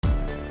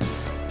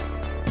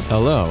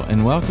Hello,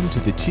 and welcome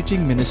to the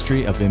teaching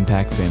ministry of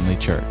Impact Family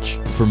Church.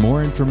 For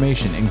more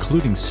information,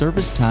 including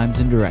service times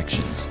and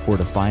directions, or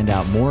to find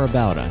out more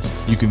about us,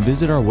 you can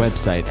visit our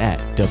website at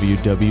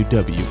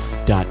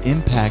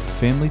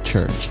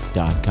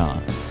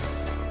www.impactfamilychurch.com.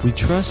 We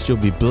trust you'll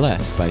be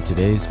blessed by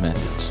today's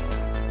message.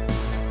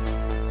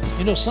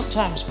 You know,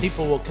 sometimes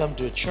people will come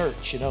to a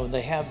church, and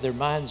they have their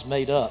minds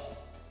made up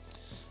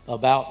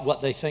about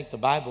what they think the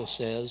Bible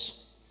says.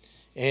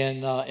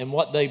 And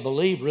what they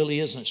believe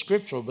really isn't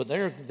scriptural, but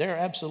they're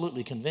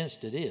absolutely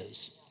convinced it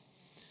is.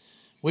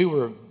 We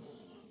were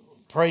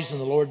praising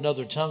the Lord in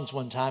other tongues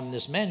one time, and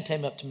this man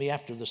came up to me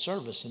after the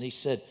service, and he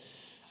said,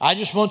 "I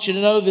just want you to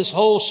know this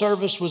whole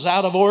service was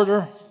out of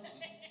order."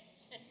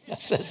 I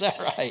said, "Is that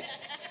right?"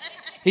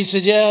 He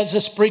said, "Yeah, it's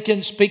just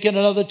speaking in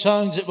other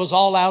tongues. It was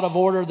all out of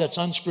order. That's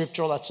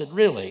unscriptural." I said,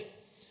 "Really?"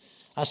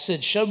 I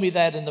said, "Show me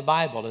that in the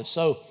Bible." And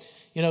so,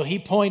 he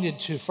pointed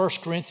to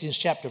 1 Corinthians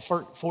chapter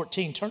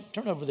 14.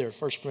 Turn over there,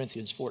 1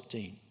 Corinthians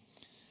 14.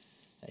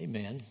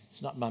 Amen.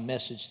 It's not my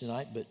message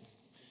tonight, but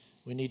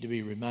we need to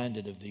be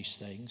reminded of these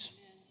things.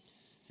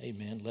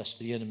 Amen. Lest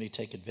the enemy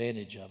take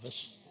advantage of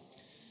us.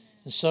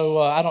 And so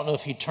I don't know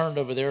if he turned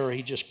over there or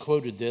he just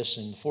quoted this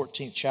in the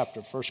 14th chapter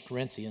of 1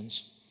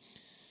 Corinthians.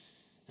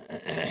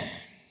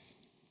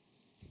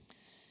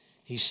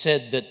 He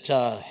said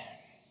that...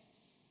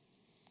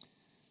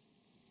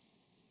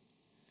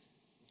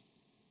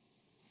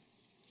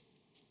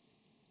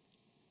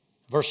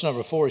 Verse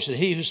number 4, he said,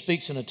 "He who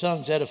speaks in the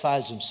tongues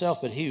edifies himself,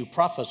 but he who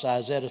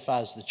prophesies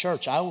edifies the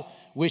church. I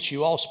wish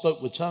you all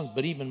spoke with tongues,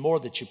 but even more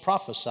that you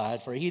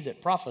prophesied, for he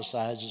that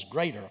prophesies is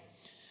greater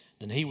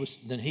than he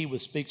who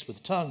speaks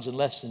with tongues,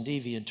 unless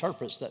indeed he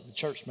interprets, that the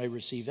church may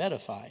receive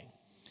edifying."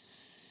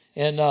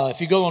 And if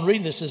you go on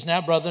reading this, it says,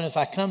 "Now, brethren, if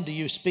I come to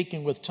you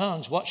speaking with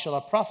tongues, what shall I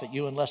profit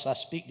you unless I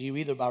speak to you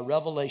either by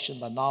revelation,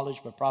 by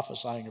knowledge, by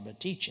prophesying, or by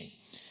teaching?"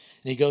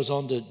 And he goes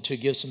on to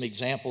give some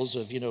examples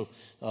of,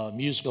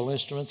 musical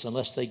instruments.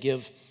 Unless they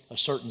give a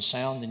certain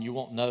sound, then you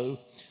won't know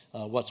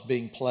what's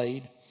being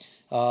played.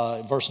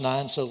 Verse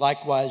 9, "So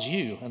likewise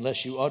you,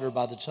 unless you utter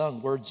by the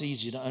tongue words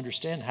easy to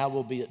understand, how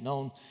will it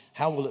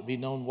be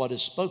known what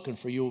is spoken?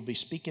 For you will be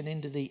speaking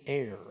into the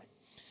air."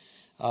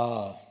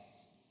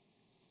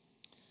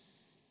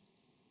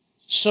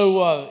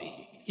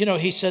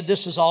 He said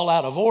this is all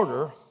out of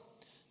order,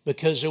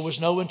 because there was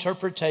no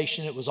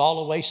interpretation. It was all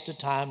a waste of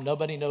time.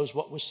 Nobody knows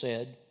what was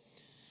said.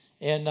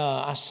 And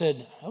I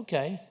said,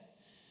 okay.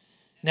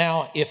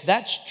 Now, if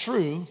that's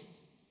true,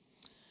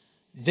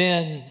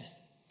 then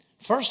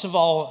first of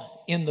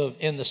all, in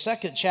the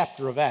second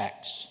chapter of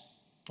Acts,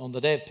 on the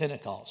day of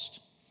Pentecost,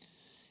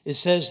 it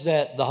says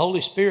that the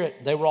Holy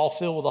Spirit, they were all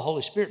filled with the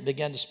Holy Spirit, and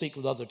began to speak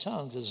with other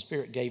tongues as the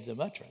Spirit gave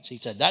them utterance. He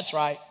said, that's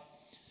right.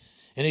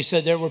 And he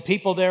said there were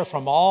people there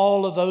from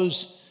all of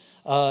those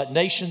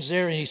nations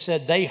there, and he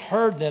said they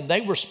heard them. They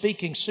were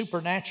speaking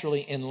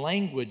supernaturally in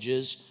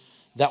languages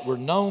that were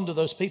known to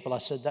those people. I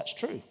said, that's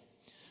true.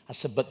 I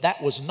said, but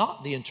that was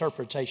not the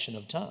interpretation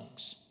of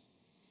tongues.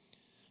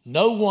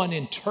 No one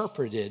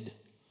interpreted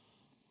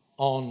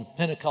on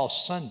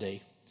Pentecost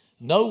Sunday.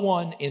 No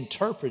one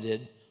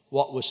interpreted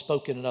what was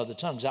spoken in other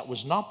tongues. That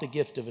was not the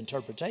gift of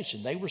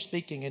interpretation. They were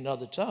speaking in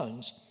other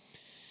tongues.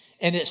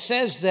 And it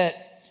says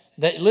that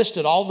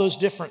listed all those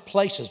different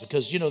places,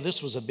 because,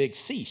 this was a big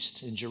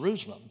feast in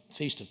Jerusalem,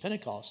 Feast of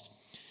Pentecost.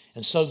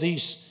 And so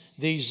these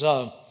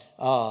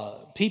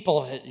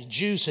people,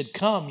 Jews had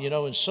come,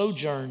 and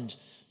sojourned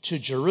to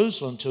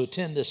Jerusalem to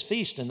attend this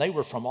feast. And they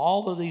were from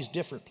all of these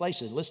different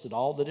places, listed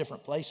all the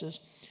different places.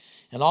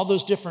 And all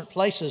those different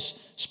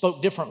places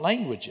spoke different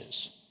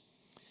languages.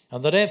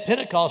 On the day of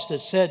Pentecost, it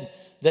said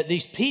that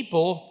these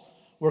people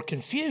were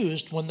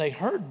confused when they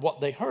heard what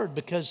they heard,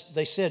 because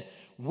they said,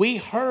 "We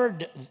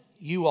heard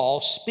you all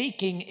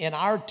speaking in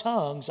our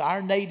tongues,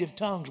 our native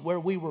tongues,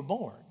 where we were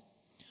born."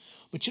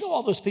 But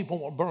all those people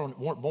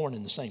weren't born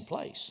in the same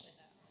place.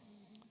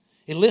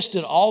 It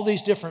listed all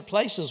these different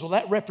places. Well,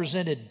 that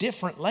represented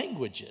different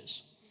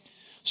languages.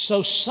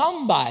 So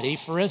somebody,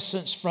 for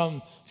instance,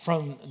 from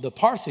the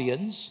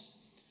Parthians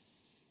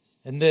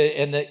and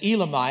the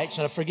Elamites,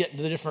 and I forget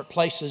the different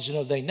places,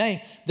 they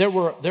named, there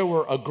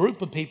were a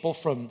group of people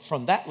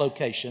from that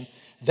location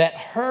that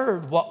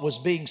heard what was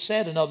being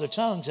said in other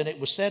tongues, and it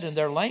was said in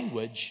their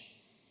language.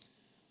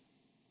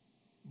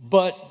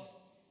 But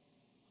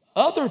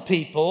other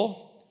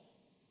people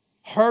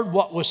heard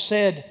what was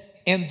said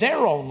in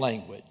their own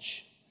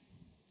language.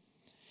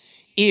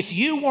 If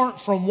you weren't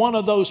from one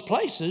of those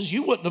places,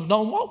 you wouldn't have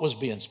known what was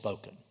being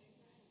spoken.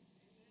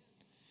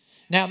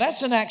 Now,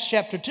 that's in Acts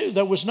chapter 2.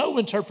 There was no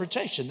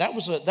interpretation. That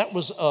was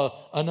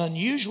an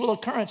unusual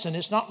occurrence, and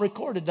it's not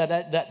recorded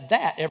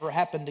that ever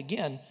happened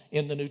again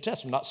in the New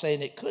Testament. I'm not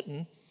saying it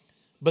couldn't,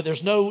 but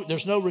there's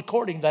no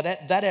recording that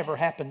ever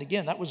happened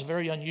again. That was a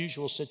very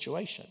unusual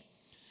situation.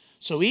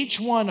 So each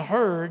one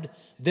heard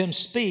them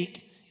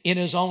speak in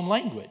his own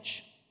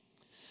language.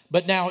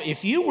 But now,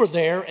 if you were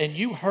there and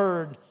you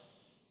heard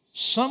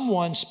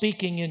someone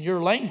speaking in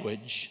your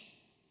language,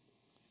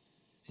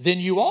 then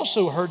you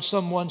also heard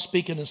someone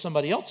speaking in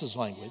somebody else's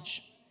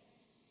language.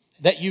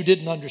 that you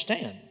didn't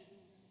understand.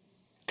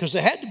 Because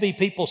there had to be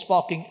people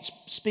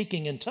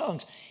speaking in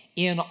tongues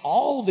in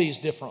all these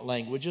different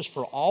languages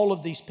for all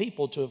of these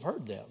people to have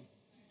heard them.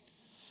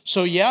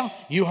 So yeah,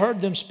 you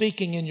heard them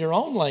speaking in your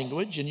own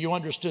language and you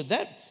understood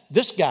that.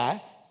 This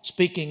guy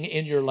speaking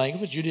in your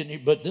language, you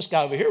didn't, but this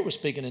guy over here was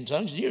speaking in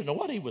tongues and you didn't know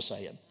what he was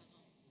saying.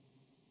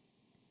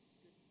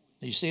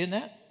 Are you seeing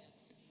that?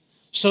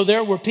 So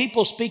there were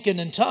people speaking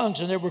in tongues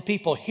and there were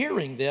people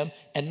hearing them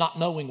and not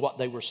knowing what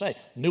they were saying.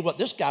 Knew what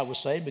this guy was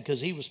saying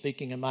because he was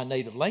speaking in my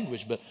native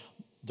language, but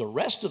the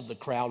rest of the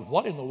crowd,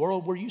 what in the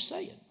world were you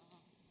saying?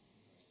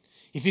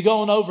 If you go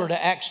on over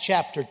to Acts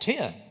chapter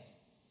 10,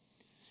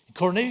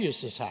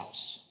 Cornelius'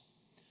 house.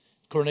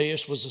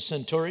 Cornelius was a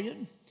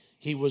centurion.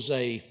 He was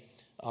a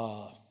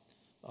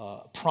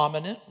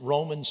prominent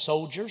Roman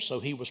soldier, so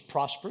he was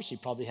prosperous. He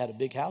probably had a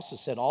big house. It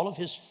said all of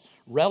his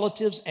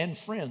relatives and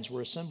friends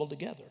were assembled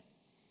together.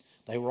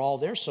 They were all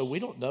there, so we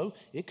don't know.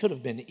 It could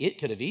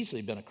have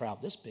easily been a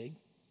crowd this big.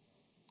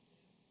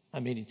 I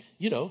mean,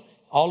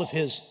 all of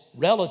his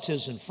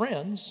relatives and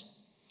friends.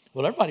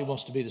 Well, everybody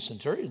wants to be the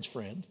centurion's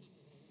friend.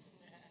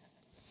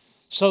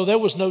 So there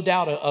was no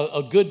doubt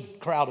a good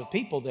crowd of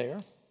people there.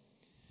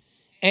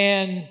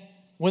 And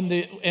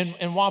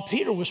while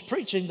Peter was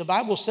preaching, the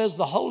Bible says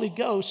the Holy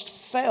Ghost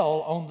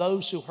fell on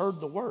those who heard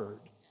the word.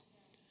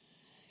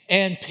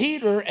 And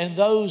Peter and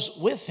those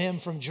with him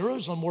from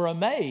Jerusalem were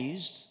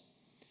amazed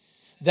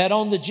that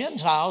on the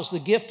Gentiles the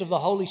gift of the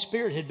Holy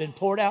Spirit had been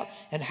poured out.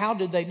 And how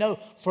did they know?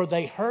 For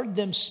they heard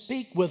them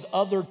speak with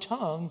other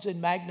tongues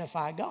and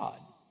magnify God.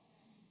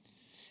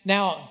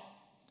 Now,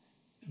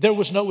 there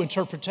was no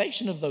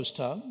interpretation of those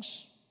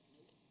tongues.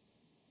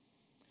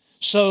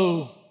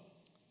 So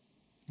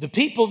the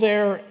people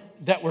there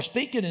that were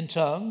speaking in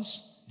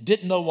tongues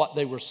didn't know what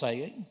they were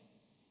saying.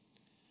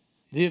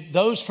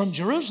 Those from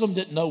Jerusalem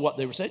didn't know what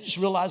they were saying, just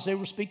realized they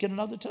were speaking in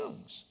other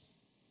tongues.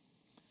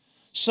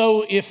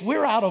 So if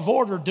we're out of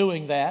order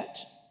doing that,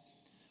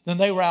 then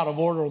they were out of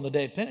order on the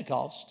day of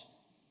Pentecost.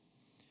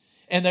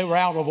 And they were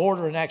out of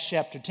order in Acts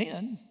chapter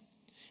 10.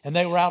 And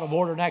they were out of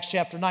order in Acts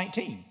chapter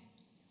 19.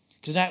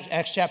 Because in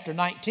Acts chapter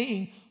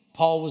 19,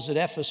 Paul was at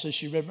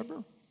Ephesus, you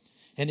remember?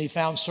 And he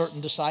found certain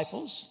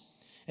disciples.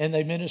 And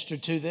they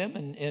ministered to them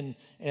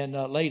and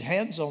laid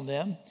hands on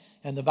them.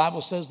 And the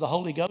Bible says the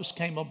Holy Ghost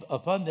came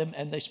upon them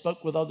and they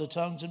spoke with other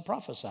tongues and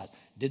prophesied.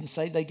 Didn't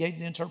say they gave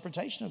the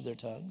interpretation of their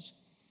tongues.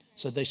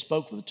 So they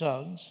spoke with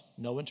tongues,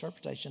 no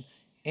interpretation,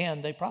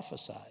 and they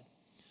prophesied.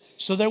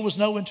 So there was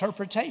no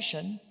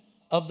interpretation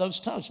of those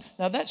tongues.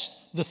 Now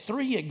that's the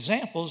three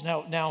examples.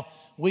 Now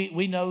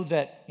we know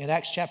that in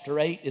Acts chapter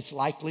 8, it's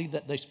likely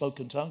that they spoke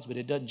in tongues, but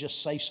it doesn't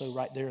just say so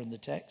right there in the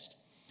text.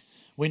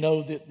 We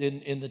know that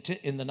in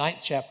the 9th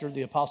chapter,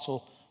 the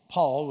apostle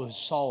Paul was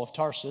Saul of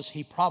Tarsus.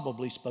 He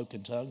probably spoke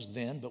in tongues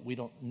then, but we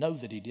don't know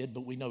that he did,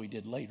 but we know he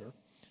did later.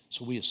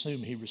 So we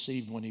assume he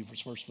received when he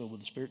was first filled with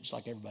the Spirit, just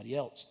like everybody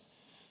else.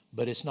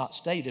 But it's not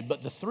stated.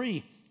 But the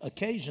three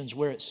occasions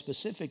where it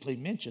specifically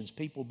mentions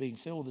people being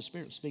filled with the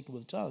Spirit, speaking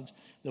with tongues,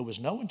 there was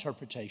no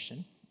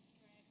interpretation.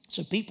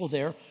 So people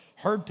there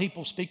heard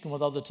people speaking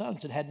with other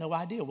tongues and had no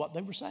idea what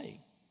they were saying.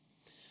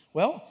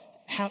 Well,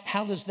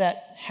 how does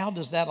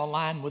that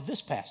align with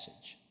this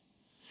passage?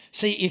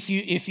 See, if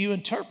you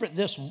interpret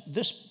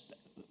this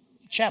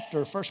chapter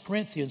of 1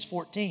 Corinthians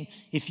 14,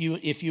 if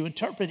you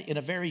interpret it in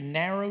a very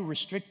narrow,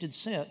 restricted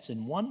sense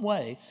in one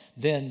way,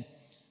 then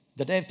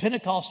the day of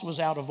Pentecost was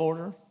out of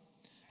order.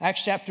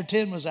 Acts chapter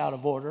 10 was out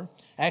of order.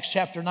 Acts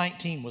chapter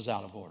 19 was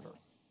out of order.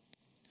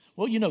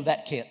 Well,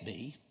 that can't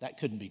be. That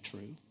couldn't be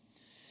true.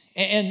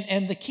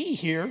 And the key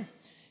here,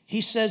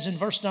 he says in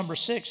verse number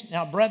 6,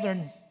 now,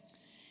 brethren,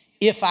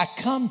 if I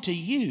come to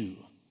you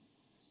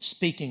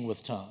speaking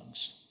with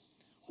tongues,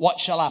 what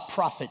shall I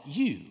profit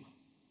you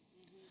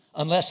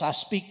unless I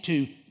speak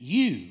to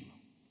you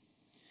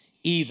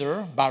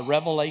either by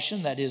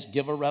revelation, that is,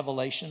 give a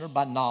revelation, or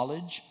by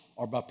knowledge,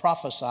 or by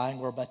prophesying,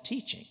 or by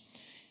teaching?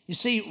 You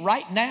see,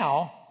 right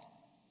now,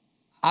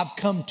 I've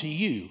come to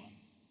you.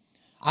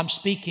 I'm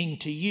speaking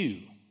to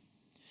you.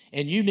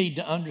 And you need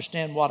to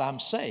understand what I'm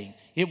saying.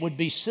 It would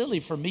be silly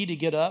for me to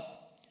get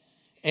up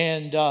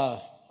and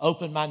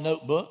open my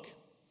notebook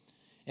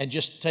and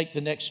just take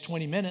the next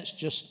 20 minutes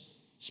just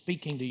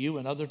speaking to you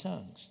in other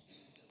tongues.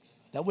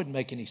 That wouldn't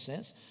make any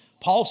sense.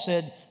 Paul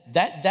said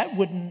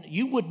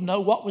you wouldn't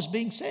know what was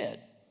being said.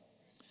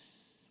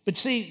 But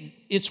see,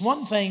 it's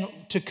one thing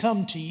to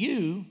come to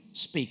you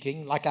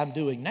speaking like I'm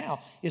doing now.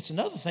 It's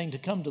another thing to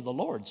come to the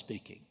Lord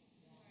speaking.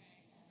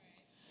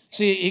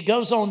 See, it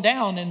goes on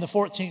down in the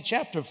 14th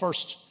chapter of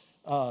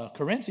 1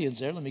 Corinthians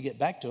there. Let me get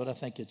back to it. I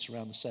think it's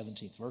around the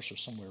 17th verse or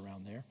somewhere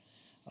around there.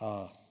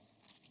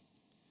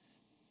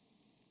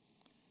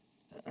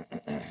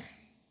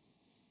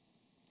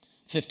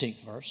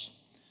 15th verse.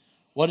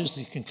 What is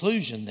the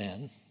conclusion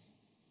then?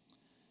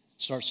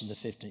 Starts in the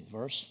 15th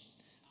verse.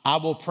 I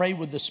will pray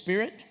with the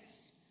Spirit,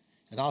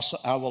 and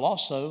I will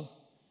also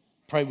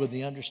pray with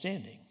the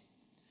understanding.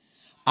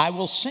 I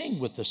will sing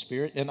with the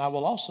Spirit, and I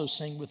will also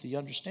sing with the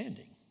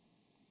understanding.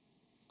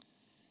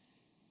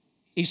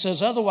 He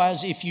says,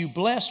 otherwise, if you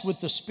bless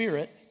with the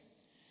Spirit,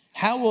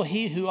 how will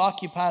he who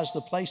occupies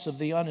the place of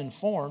the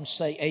uninformed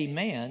say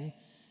amen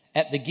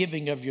at the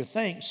giving of your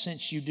thanks,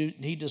 since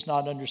he does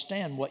not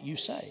understand what you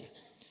say?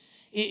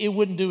 It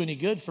wouldn't do any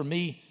good for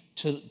me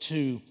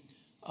to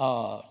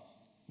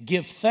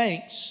give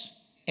thanks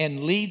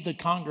and lead the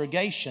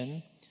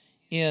congregation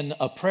in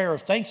a prayer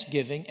of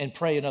thanksgiving and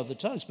pray in other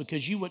tongues,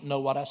 because you wouldn't know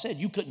what I said.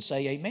 You couldn't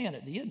say amen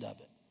at the end of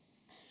it.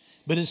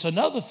 But it's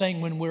another thing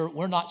when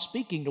we're not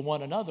speaking to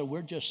one another,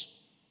 we're just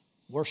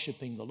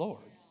worshiping the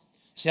Lord.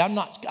 See, I've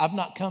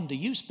not come to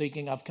you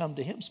speaking, I've come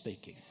to him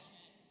speaking.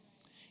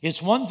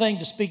 It's one thing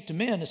to speak to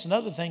men, it's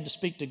another thing to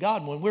speak to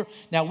God.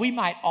 Now we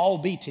might all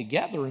be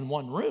together in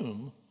one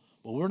room,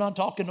 but we're not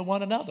talking to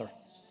one another.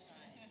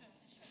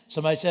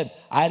 Somebody said,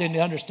 I didn't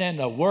understand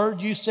a word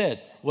you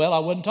said. Well, I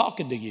wasn't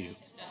talking to you.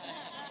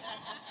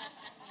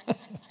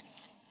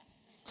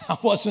 I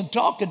wasn't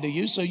talking to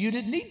you, so you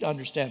didn't need to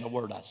understand a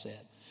word I said.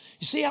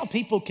 You see how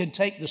people can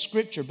take the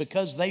scripture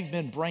because they've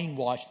been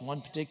brainwashed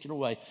one particular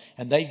way,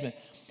 and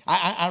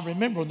I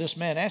remember when this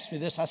man asked me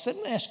this, I said,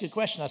 let me ask you a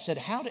question. I said,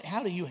 how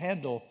do you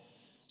handle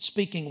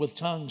speaking with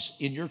tongues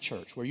in your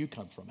church where you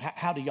come from?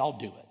 How do y'all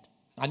do it?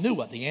 I knew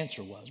what the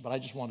answer was, but I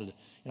just wanted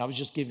to, I was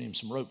just giving him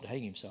some rope to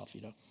hang himself,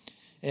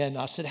 And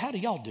I said, how do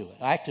y'all do it?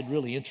 I acted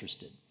really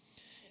interested.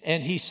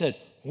 And he said,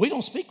 we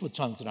don't speak with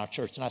tongues in our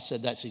church. And I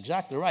said, that's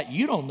exactly right.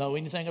 You don't know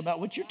anything about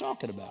what you're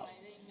talking about.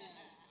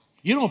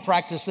 You don't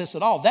practice this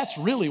at all. That's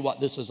really what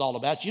this is all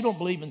about. You don't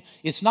believe in,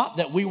 it's not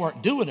that we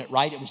weren't doing it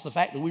right. It was the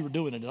fact that we were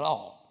doing it at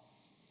all.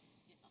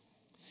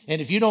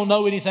 And if you don't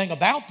know anything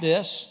about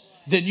this,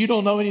 then you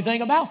don't know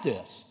anything about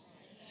this.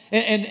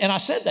 And I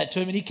said that to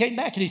him, and he came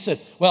back and he said,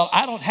 well,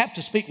 I don't have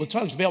to speak with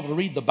tongues to be able to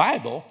read the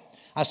Bible.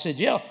 I said,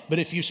 yeah, but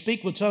if you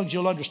speak with tongues,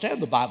 you'll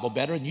understand the Bible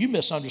better, and you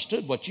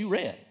misunderstood what you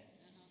read.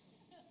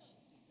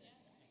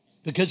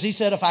 Because he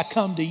said, if I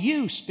come to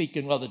you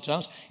speaking with other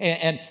tongues,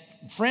 and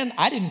friend,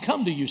 I didn't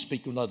come to you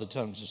speaking with other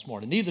tongues this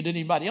morning. Neither did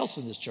anybody else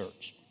in this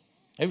church.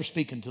 They were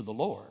speaking to the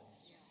Lord.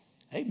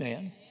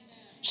 Amen.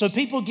 So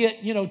people get,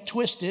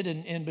 twisted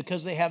and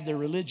because they have their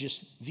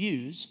religious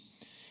views.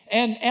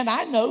 And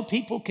I know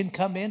people can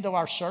come into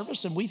our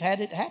service, and we've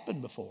had it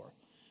happen before.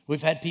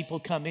 We've had people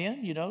come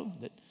in,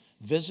 that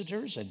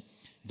visitors, and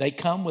they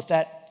come with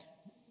that,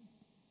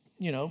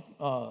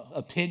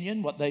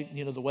 opinion, what they,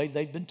 the way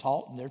they've been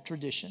taught in their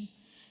tradition.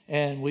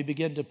 And we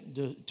begin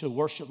to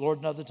worship Lord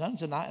in other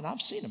tongues. And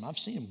I've seen them. I've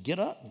seen them get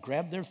up and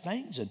grab their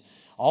things, and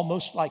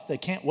almost like they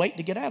can't wait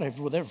to get out of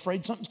here. They're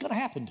afraid something's going to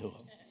happen to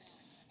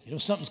them.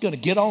 Something's going to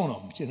get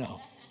on them,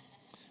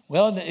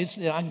 Well,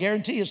 I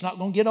guarantee it's not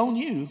going to get on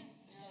you.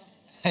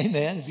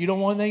 Amen. If you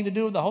don't want anything to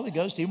do with the Holy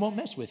Ghost, he won't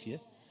mess with you.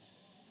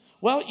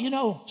 Well,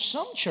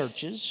 some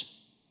churches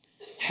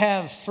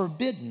have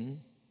forbidden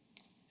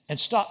and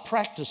stopped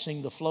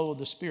practicing the flow of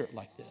the Spirit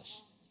like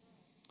this.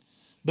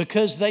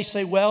 Because they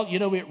say, well,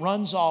 it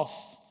runs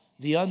off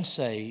the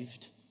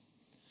unsaved.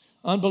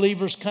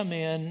 Unbelievers come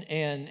in,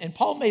 and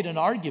Paul made an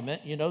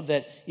argument,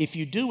 that if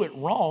you do it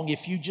wrong,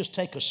 if you just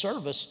take a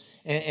service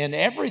and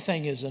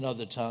everything is in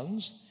other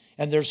tongues,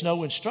 and there's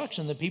no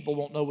instruction, then people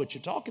won't know what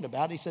you're talking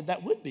about. He said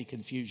that would be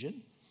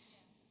confusion.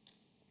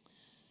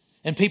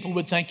 And people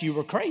would think you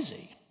were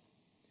crazy.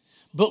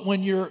 But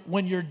when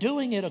you're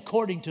doing it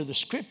according to the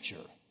scripture,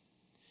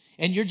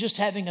 and you're just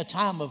having a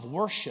time of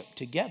worship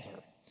together,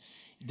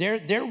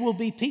 there will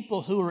be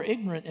people who are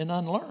ignorant and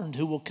unlearned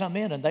who will come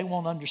in and they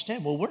won't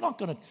understand. Well, we're not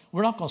going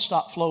to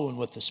stop flowing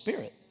with the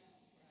Spirit.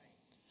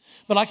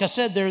 But like I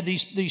said, there are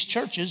these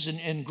churches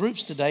and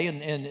groups today,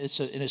 and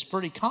it's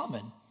pretty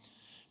common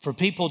for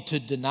people to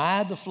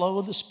deny the flow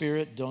of the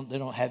Spirit. They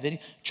don't have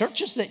any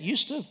churches that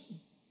used to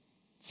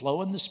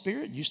flow in the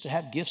Spirit, used to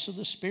have gifts of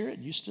the Spirit,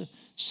 used to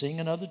sing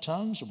in other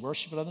tongues or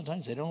worship in other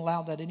tongues. They don't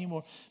allow that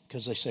anymore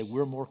because they say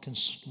we're more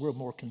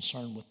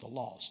concerned with the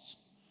lost.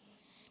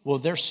 Well,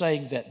 they're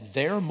saying that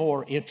they're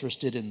more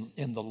interested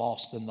in the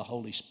lost than the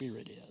Holy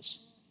Spirit is.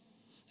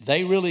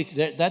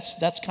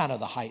 That's kind of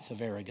the height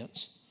of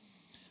arrogance.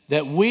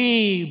 That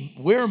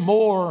we're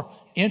more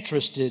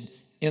interested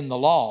in the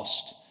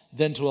lost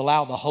than to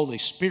allow the Holy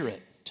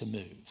Spirit to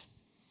move.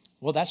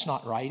 Well, that's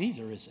not right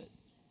either, is it?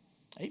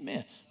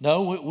 Amen.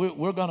 No,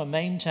 we're going to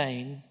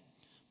maintain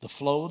the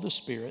flow of the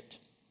Spirit,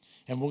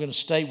 and we're going to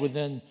stay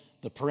within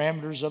the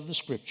parameters of the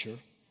Scripture.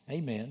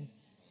 Amen.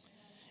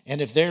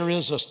 And if there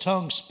is a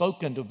tongue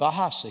spoken to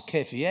Bahasa,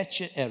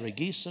 Kefieche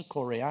Erigisa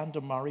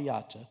Corianda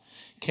Mariata,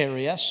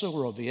 Keriesa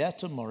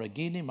Rovieta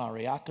Moragini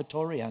Mariaka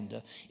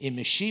Torianda,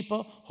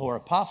 Imishipa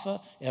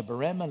Horapafa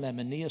Eberema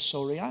Lemania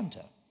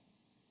Sorianta.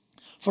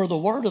 For the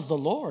word of the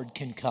Lord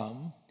can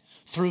come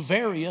through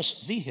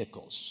various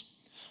vehicles.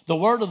 The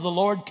word of the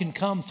Lord can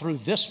come through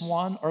this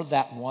one or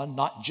that one,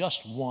 not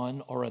just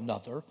one or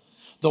another.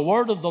 The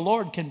word of the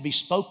Lord can be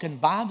spoken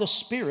by the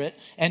Spirit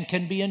and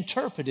can be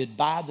interpreted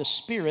by the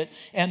Spirit.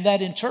 And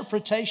that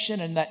interpretation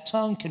and that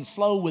tongue can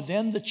flow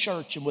within the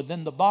church and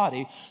within the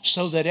body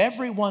so that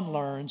everyone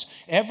learns,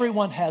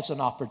 everyone has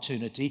an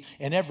opportunity,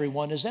 and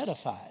everyone is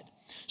edified.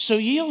 So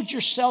yield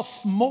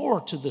yourself more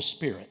to the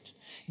Spirit.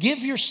 Give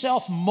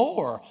yourself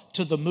more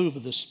to the move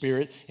of the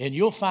Spirit, and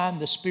you'll find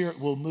the Spirit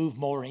will move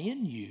more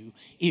in you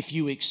if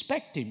you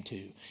expect Him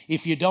to.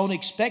 If you don't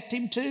expect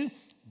Him to,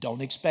 don't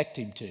expect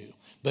Him to.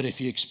 But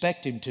if you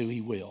expect Him to, He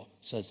will,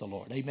 says the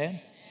Lord. Amen?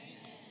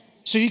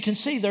 So you can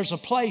see there's a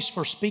place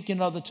for speaking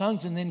in other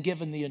tongues and then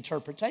giving the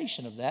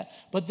interpretation of that.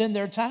 But then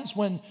there are times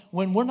when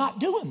we're not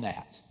doing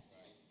that.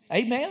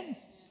 Amen?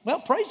 Well,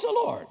 praise the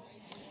Lord.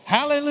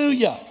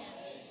 Hallelujah.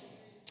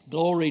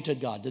 Glory to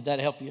God. Did that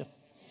help you?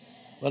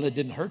 Well, it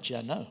didn't hurt you,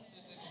 I know.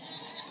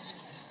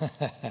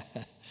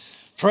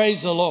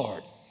 Praise the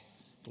Lord.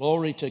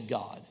 Glory to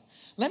God.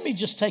 Let me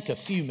just take a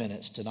few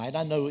minutes tonight.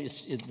 I know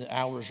the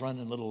hour's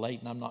running a little late,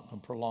 and I'm not going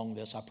to prolong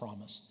this, I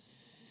promise.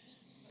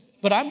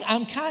 But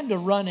I'm kind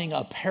of running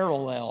a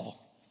parallel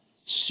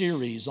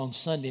series on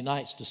Sunday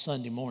nights to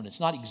Sunday morning. It's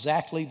not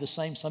exactly the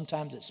same.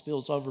 Sometimes it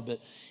spills over, but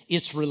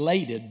it's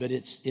related, but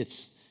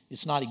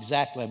it's not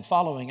exactly. I'm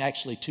following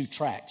actually two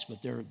tracks,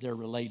 but they're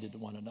related to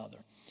one another.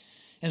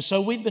 And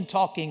so we've been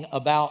talking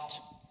about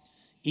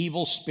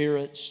evil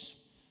spirits,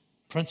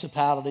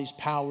 principalities,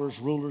 powers,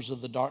 rulers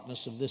of the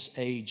darkness of this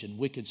age, and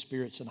wicked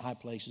spirits in high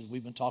places.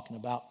 We've been talking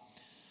about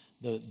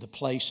the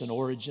place and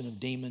origin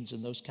of demons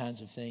and those kinds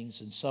of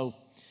things. And so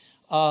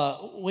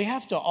we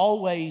have to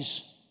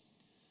always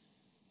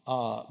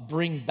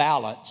bring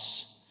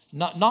balance.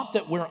 Not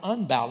that we're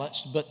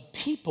unbalanced, but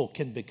people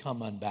can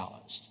become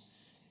unbalanced.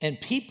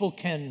 And people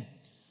can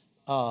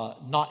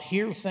not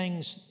hear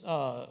things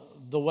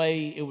the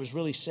way it was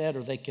really said,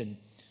 or they can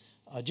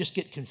just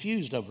get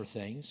confused over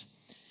things.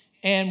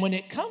 And when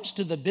it comes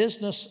to the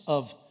business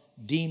of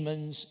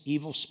demons,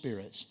 evil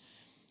spirits,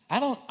 I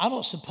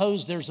don't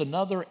suppose there's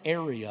another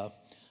area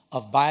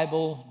of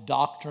Bible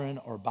doctrine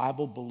or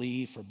Bible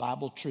belief or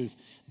Bible truth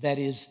that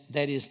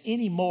is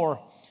any more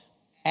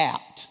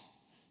apt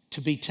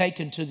to be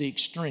taken to the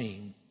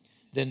extreme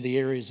than the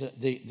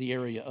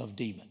area of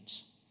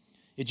demons.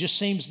 It just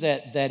seems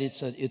that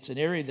it's an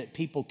area that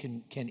people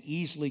can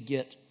easily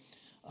get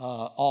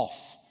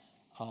off.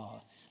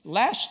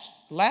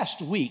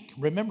 Last week,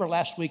 remember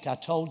last week I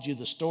told you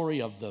the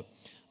story of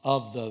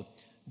the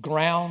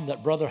ground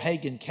that Brother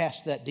Hagin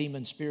cast that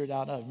demon spirit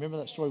out of. Remember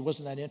that story?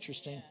 Wasn't that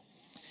interesting?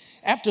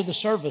 After the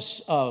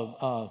service,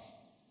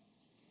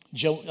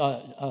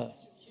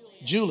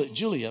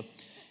 Julia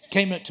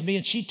came up to me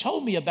and she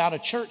told me about a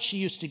church she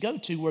used to go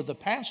to where the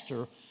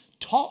pastor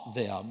taught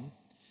them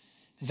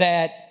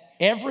that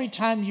every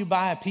time you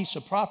buy a piece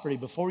of property,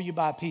 before you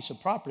buy a piece of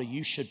property,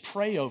 you should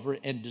pray over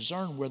it and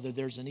discern whether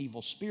there's an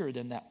evil spirit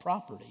in that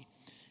property.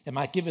 Am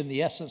I giving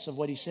the essence of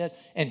what he said?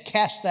 And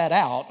cast that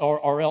out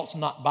or else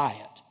not buy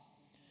it.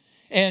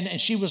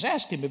 And she was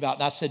asking me about it.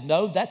 And I said,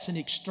 no, that's an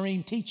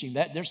extreme teaching.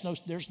 There's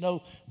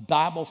no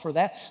Bible for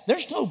that.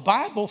 There's no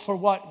Bible for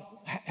what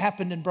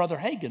happened in Brother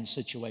Hagin's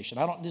situation.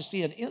 I don't just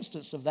see an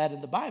instance of that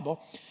in the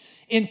Bible.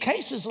 In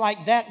cases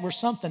like that where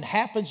something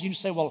happens, you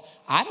say, well,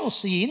 I don't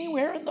see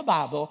anywhere in the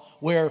Bible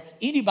where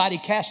anybody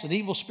cast an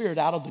evil spirit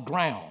out of the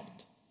ground.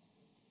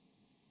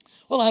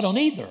 Well, I don't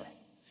either.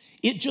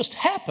 It just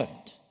happened.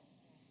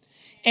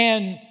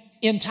 And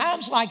in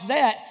times like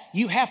that,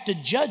 you have to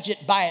judge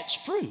it by its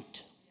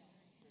fruit.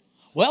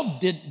 Well,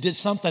 did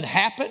something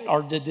happen,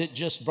 or did it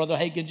just, Brother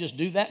Hagin just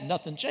do that and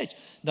nothing changed?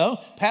 No,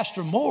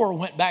 Pastor Moore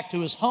went back to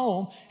his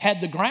home, had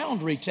the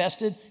ground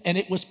retested, and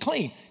it was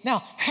clean.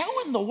 Now,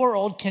 how in the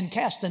world can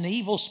cast an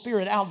evil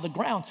spirit out of the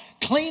ground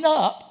clean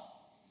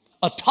up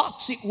a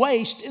toxic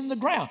waste in the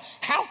ground?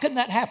 How can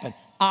that happen?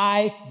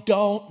 I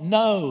don't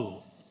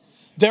know.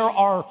 There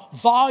are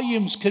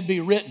volumes could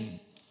be written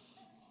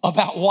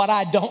about what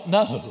I don't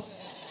know.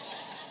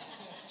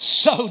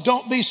 So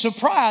don't be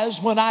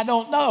surprised when I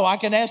don't know. I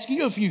can ask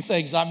you a few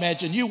things I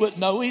imagine you wouldn't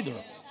know either.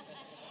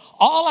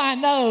 All I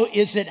know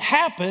is it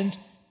happened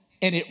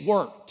and it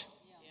worked.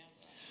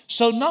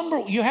 So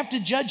you have to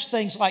judge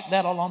things like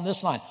that along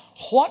this line.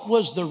 What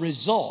was the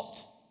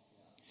result?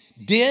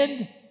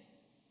 Did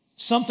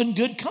something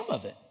good come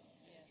of it?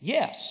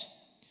 Yes.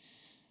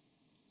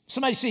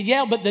 Somebody said,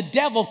 yeah, but the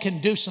devil can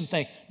do some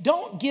things.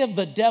 Don't give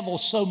the devil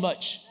so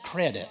much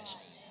credit.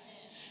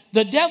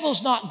 The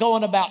devil's not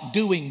going about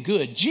doing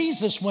good.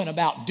 Jesus went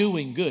about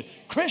doing good.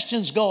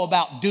 Christians go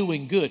about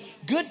doing good.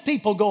 Good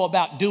people go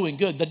about doing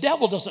good. The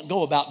devil doesn't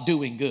go about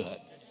doing good.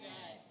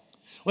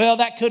 Well,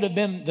 that could have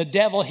been the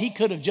devil. He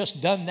could have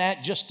just done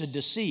that just to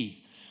deceive.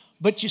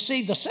 But you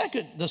see, the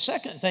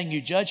second thing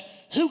you judge,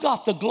 who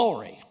got the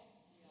glory?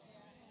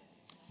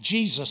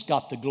 Jesus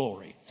got the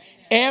glory.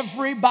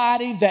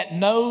 Everybody that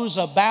knows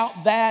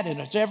about that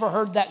and has ever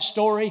heard that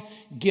story,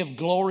 give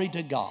glory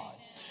to God.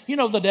 You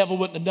know, the devil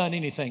wouldn't have done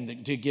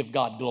anything to give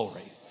God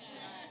glory.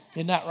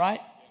 Isn't that right?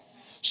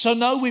 So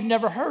no, we've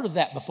never heard of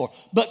that before.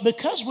 But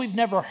because we've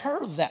never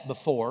heard of that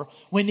before,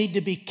 we need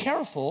to be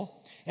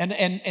careful and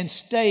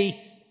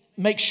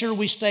make sure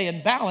we stay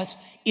in balance.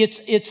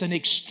 It's an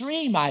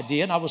extreme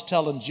idea, and I was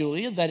telling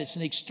Julia that it's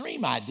an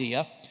extreme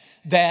idea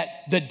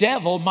that the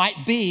devil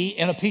might be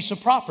in a piece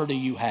of property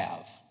you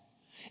have.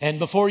 And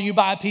before you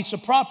buy a piece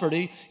of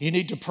property, you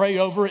need to pray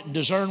over it and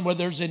discern whether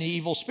there's any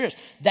evil spirits.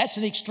 That's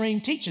an extreme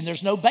teaching.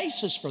 There's no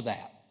basis for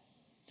that.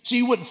 So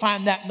you wouldn't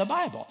find that in the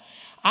Bible.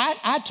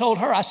 I told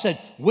her, I said,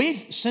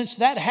 since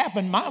that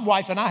happened, my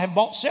wife and I have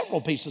bought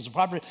several pieces of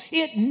property.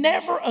 It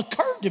never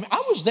occurred to me.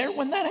 I was there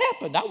when that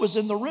happened. I was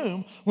in the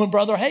room when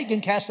Brother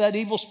Hagin cast that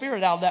evil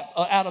spirit out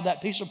of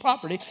that piece of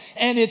property.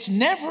 And it's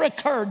never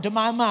occurred to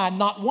my mind,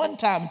 not one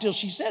time until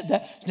she said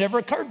that, it's never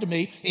occurred to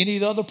me any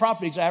of the other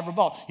properties I ever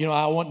bought.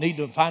 I won't need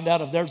to find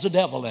out if there's a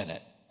devil in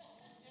it.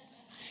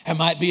 There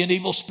might be an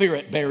evil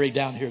spirit buried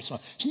down here. So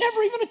it's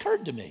never even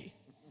occurred to me.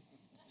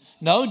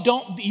 No,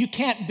 you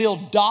can't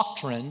build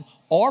doctrine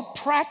or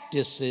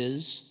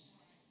practices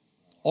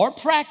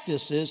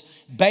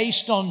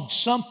based on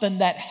something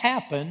that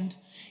happened.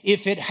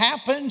 If it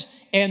happened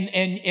and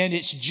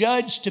it's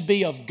judged to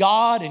be of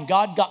God and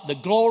God got the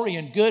glory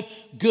and good,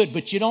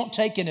 but you don't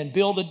take it and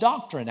build a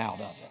doctrine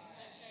out of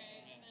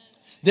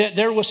it.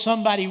 There was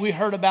somebody we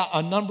heard about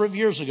a number of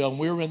years ago when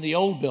we were in the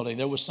old building.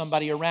 There was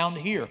somebody around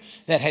here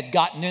that had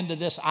gotten into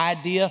this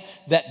idea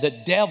that the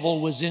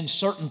devil was in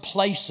certain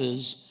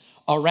places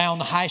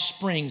around High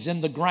Springs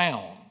in the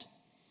ground.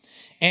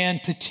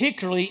 And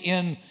particularly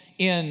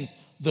in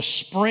the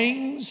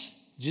springs.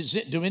 Does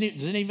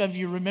any of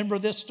you remember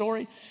this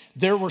story?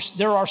 There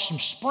are some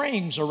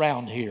springs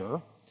around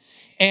here,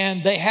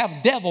 and they have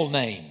devil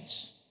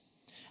names.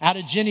 Out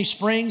at Jenny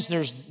Springs,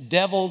 there's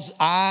Devil's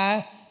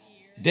Eye,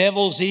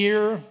 Devil's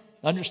Ear.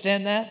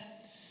 Understand that?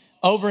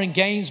 Over in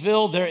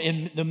Gainesville, they're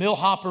in the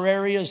Millhopper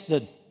areas,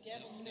 the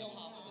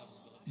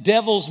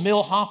Devil's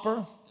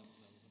Millhopper.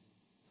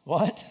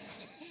 What?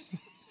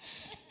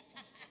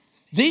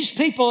 These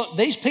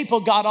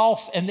people got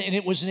off, and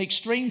it was an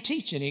extreme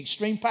teaching,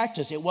 extreme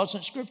practice. It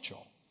wasn't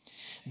scriptural.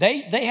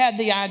 They had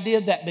the idea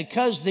that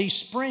because these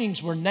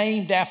springs were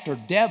named after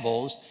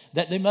devils,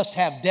 that they must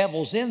have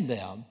devils in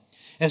them.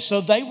 And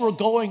so they were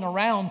going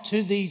around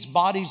to these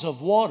bodies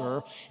of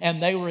water,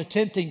 and they were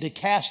attempting to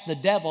cast the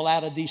devil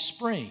out of these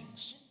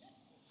springs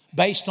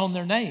based on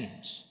their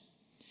names.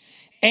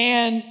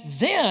 And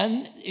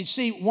then, you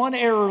see, one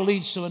error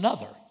leads to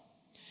another.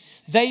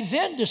 They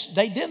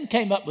then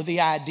came up with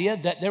the idea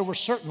that there were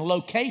certain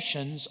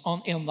locations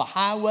in the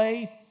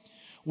highway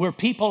where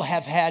people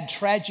have had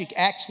tragic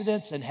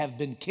accidents and have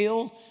been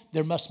killed.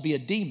 There must be a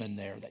demon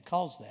there that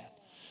caused that.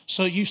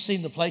 So you've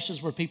seen the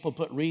places where people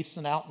put wreaths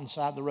and out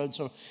inside the road.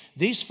 So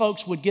these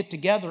folks would get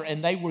together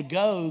and they would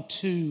go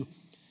to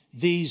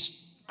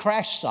these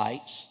crash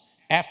sites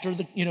after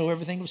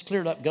everything was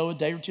cleared up, go a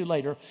day or two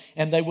later,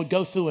 and they would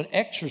go through an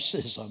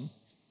exorcism.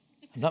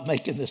 I'm not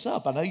making this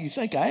up. I know you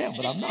think I am,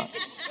 but I'm not.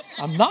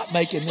 I'm not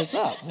making this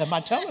up. Am I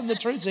telling the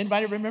truth? Does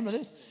anybody remember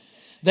this?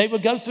 They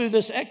would go through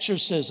this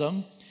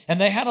exorcism, and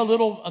they had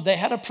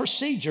a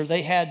procedure.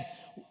 They had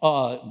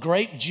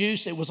grape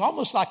juice. It was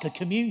almost like a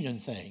communion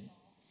thing.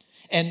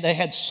 And they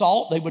had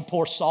salt. They would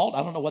pour salt.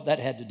 I don't know what that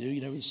had to do.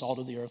 The salt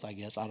of the earth, I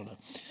guess. I don't know.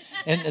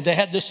 And they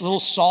had this little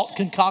salt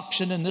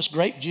concoction and this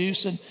grape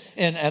juice, and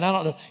I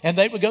don't know. And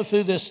they would go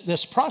through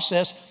this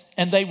process,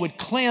 and they would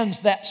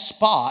cleanse that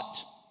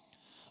spot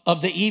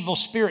of the evil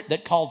spirit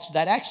that caused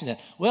that accident.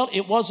 Well,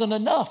 it wasn't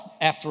enough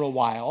after a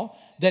while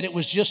that it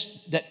was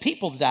just that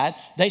people died.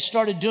 They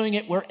started doing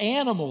it where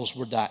animals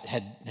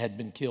had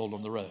been killed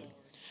on the road.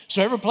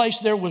 So every place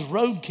there was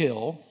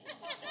roadkill,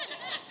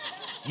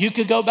 you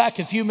could go back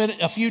a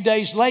few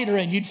days later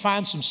and you'd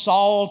find some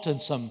salt and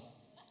some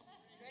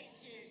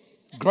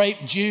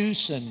grape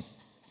juice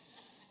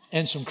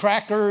and some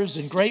crackers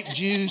and grape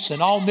juice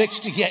and all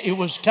mixed together. It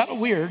was kind of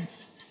weird.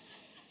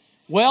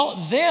 Well,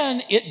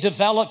 then it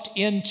developed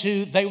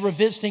into, they were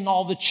visiting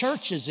all the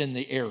churches in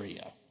the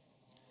area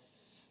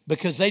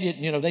because they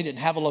didn't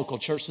have a local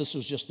church. This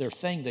was just their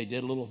thing. They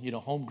did a little,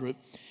 home group.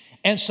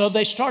 And so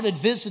they started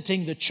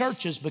visiting the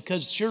churches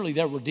because surely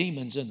there were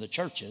demons in the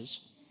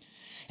churches.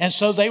 And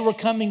so they were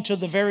coming to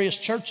the various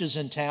churches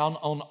in town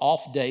on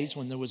off days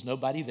when there was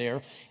nobody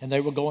there, and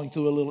they were going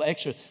through a little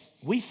extra.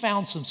 We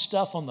found some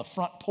stuff on the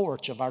front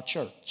porch of our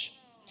church.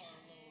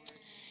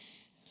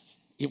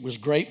 It was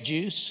grape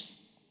juice,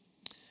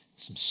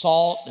 some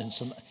salt, and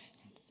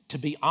to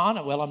be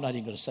honest, well, I'm not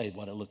even going to say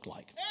what it looked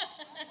like.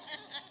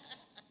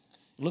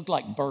 It looked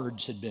like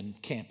birds had been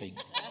camping.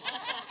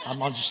 I'm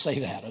going to just say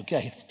that,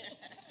 okay?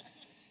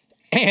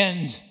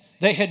 And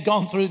they had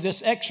gone through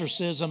this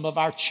exorcism of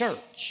our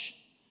church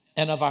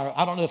and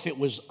I don't know if it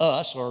was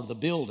us or the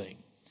building.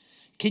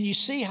 Can you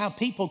see how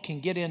people can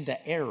get into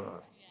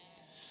error?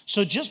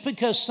 So just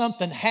because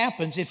something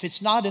happens, if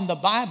it's not in the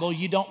Bible,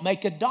 you don't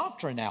make a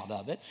doctrine out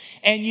of it,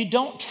 and you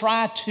don't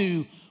try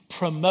to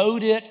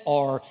promote it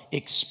or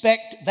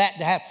expect that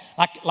to happen.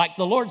 Like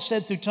the Lord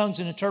said through tongues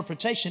and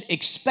interpretation,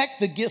 expect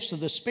the gifts of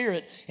the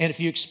Spirit, and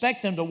if you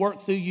expect them to work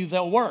through you,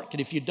 they'll work,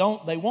 and if you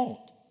don't, they won't.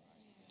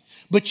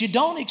 But you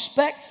don't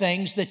expect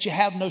things that you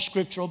have no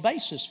scriptural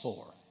basis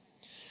for.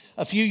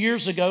 A few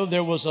years ago,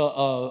 there was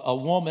a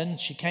woman.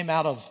 She came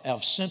out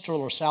of Central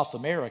or South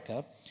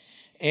America,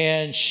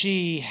 and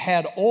she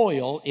had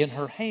oil in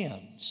her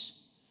hands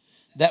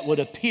that would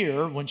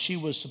appear when she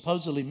was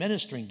supposedly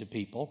ministering to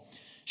people.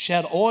 She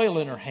had oil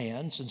in her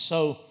hands, and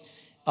so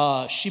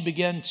she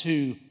began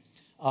to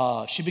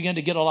she began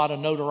to get a lot of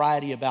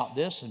notoriety about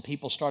this, and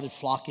people started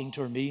flocking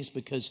to her meetings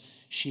because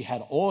she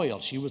had oil.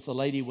 She was the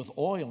lady with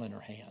oil in her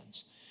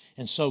hands.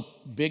 And so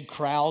big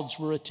crowds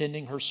were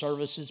attending her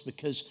services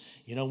because,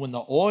 when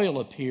the oil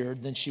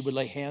appeared, then she would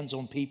lay hands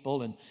on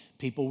people and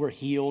people were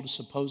healed,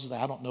 supposedly.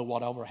 I don't know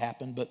whatever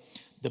happened, but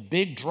the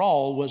big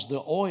draw was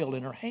the oil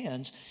in her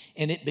hands,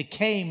 and it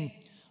became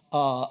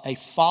a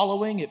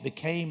following. It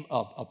became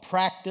a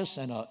practice,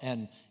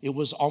 and it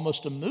was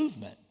almost a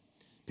movement.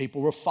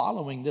 People were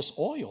following this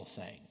oil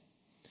thing.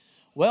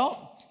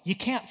 Well, you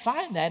can't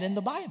find that in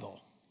the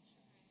Bible.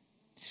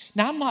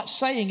 Now, I'm not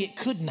saying it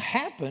couldn't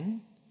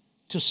happen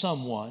to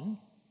someone,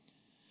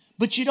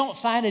 but you don't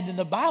find it in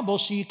the Bible,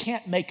 so you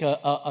can't make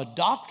a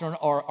doctrine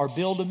or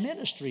build a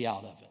ministry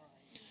out of it.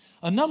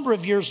 A number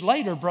of years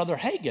later, Brother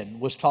Hagin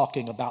was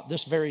talking about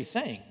this very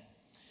thing.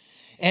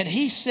 And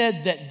he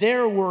said that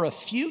there were a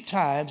few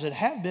times, and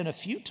have been a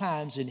few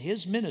times in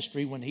his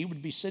ministry when he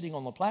would be sitting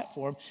on the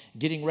platform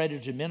getting ready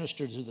to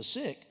minister to the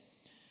sick,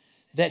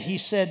 that he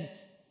said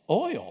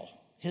oil,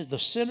 the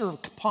center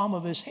palm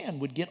of his hand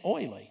would get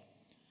oily.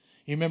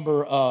 You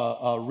remember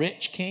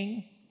Rich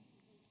King,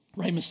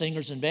 Raymond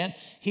Singers and Band?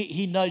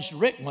 He nudged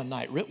Rick one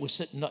night. Rick was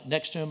sitting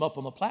next to him up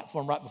on the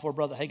platform right before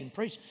Brother Hagin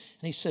preached.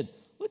 And he said,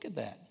 look at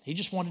that. He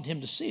just wanted him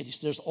to see it. He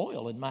said, there's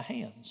oil in my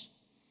hands.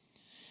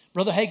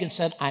 Brother Hagin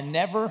said, I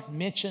never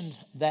mentioned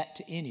that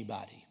to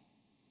anybody.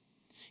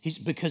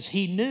 Because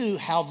he knew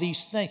how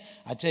these things,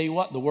 I tell you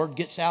what, the word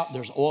gets out,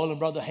 there's oil in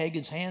Brother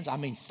Hagin's hands. I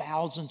mean,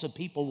 thousands of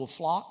people will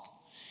flock.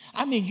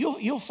 I mean,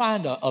 you'll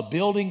find a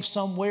building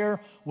somewhere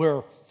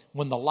where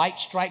when the light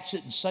strikes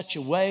it in such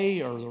a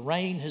way, or the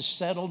rain has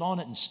settled on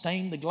it and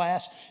stained the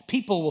glass,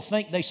 people will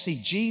think they see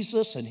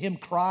Jesus and him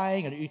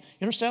crying. And you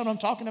understand what I'm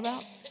talking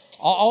about?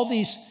 All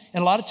these,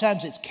 and a lot of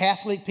times it's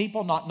Catholic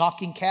people, not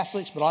knocking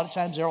Catholics, but a lot of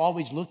times they're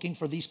always looking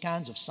for these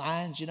kinds of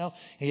signs,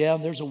 Yeah,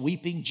 and there's a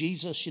weeping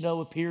Jesus,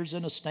 appears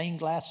in a stained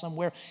glass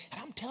somewhere.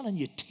 And I'm telling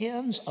you,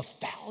 tens of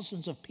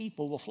thousands of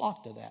people will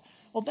flock to that.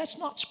 Well, that's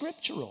not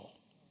scriptural.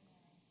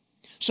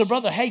 So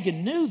Brother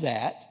Hagin knew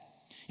that.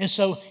 And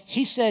so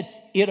he said,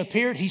 it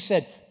appeared, he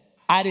said,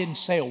 I didn't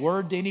say a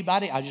word to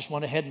anybody. I just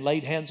went ahead and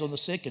laid hands on the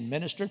sick and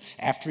ministered.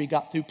 After he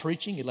got through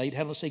preaching, he laid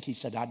hands on the sick. He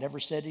said, I never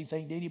said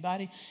anything to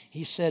anybody.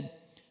 He said,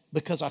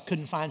 because I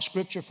couldn't find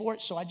scripture for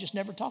it, so I just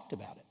never talked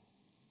about it.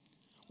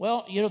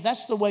 Well,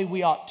 that's the way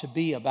we ought to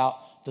be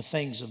about the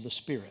things of the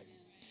Spirit.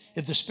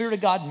 If the Spirit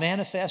of God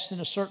manifests in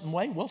a certain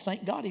way, well,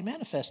 thank God he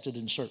manifested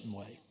in a certain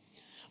way.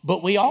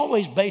 But we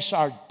always base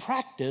our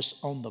practice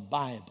on the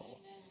Bible.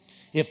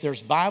 If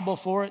there's Bible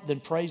for it, then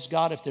praise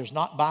God. If there's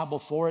not Bible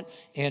for it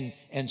and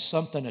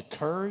something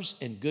occurs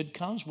and good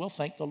comes, well,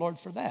 thank the Lord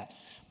for that.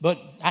 But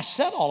I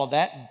said all of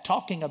that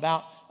talking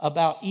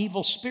about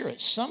evil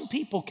spirits. Some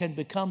people can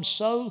become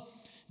so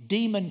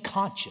demon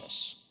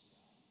conscious.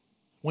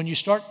 When you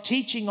start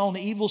teaching on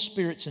evil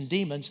spirits and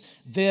demons,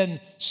 then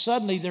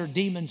suddenly there are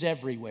demons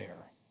everywhere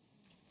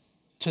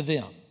to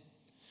them.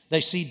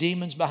 They see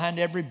demons behind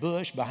every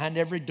bush, behind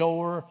every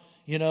door,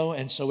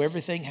 and so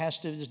everything has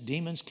to, this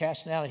demons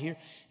casting out of here.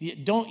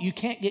 You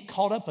can't get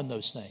caught up in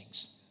those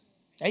things.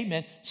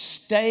 Amen.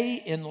 Stay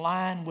in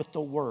line with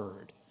the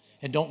word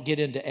and don't get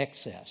into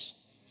excess.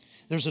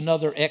 There's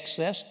another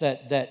excess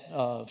that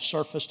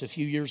surfaced a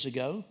few years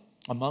ago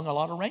among a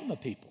lot of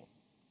Rhema people.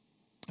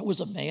 It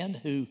was a man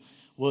who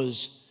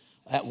was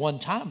at one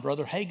time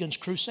Brother Hagin's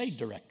crusade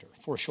director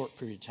for a short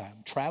period of time,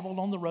 traveled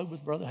on the road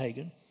with Brother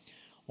Hagin.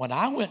 When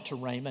I went to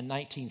Rhema in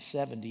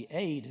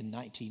 1978 and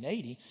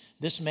 1980,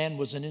 this man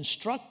was an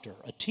instructor,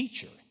 a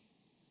teacher,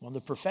 one of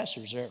the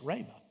professors there at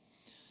Rhema.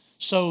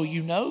 So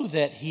you know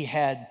that he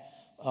had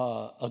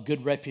a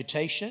good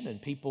reputation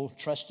and people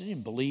trusted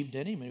him, believed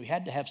in him, and he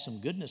had to have some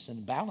goodness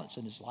and balance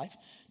in his life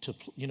to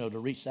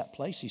reach that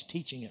place. He's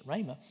teaching at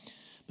Rhema.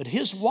 But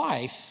his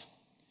wife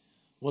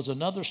was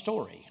another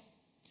story.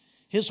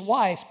 His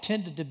wife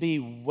tended to be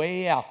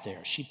way out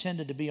there. She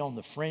tended to be on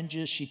the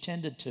fringes. She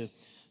tended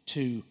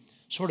to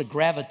sort of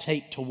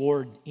gravitate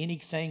toward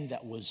anything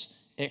that was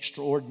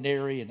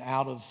extraordinary and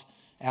out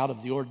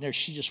of the ordinary.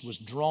 She just was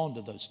drawn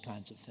to those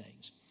kinds of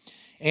things.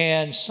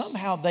 And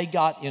somehow they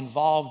got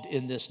involved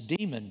in this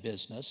demon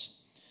business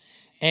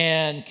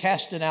and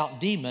casting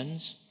out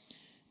demons.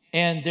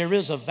 And there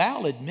is a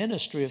valid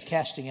ministry of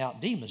casting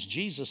out demons.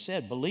 Jesus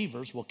said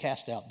believers will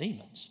cast out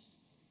demons.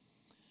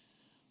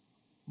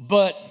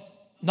 But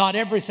not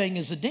everything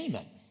is a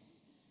demon.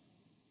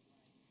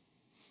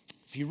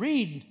 If you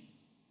read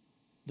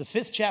the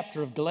 5th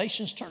chapter of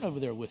Galatians, turn over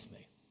there with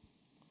me.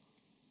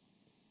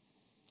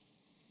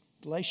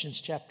 Galatians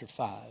chapter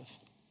 5.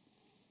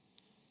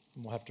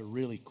 And we'll have to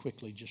really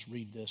quickly just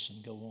read this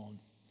and go on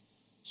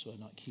so I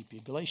not keep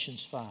you.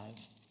 Galatians 5.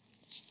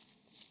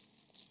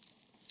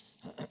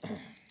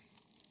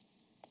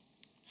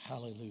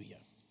 Hallelujah.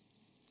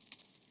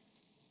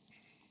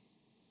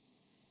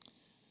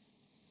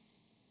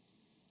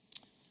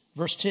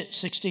 Verse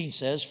 16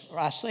 says, "For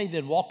I say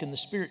then, walk in the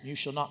Spirit, and you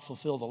shall not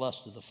fulfill the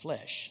lust of the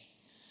flesh.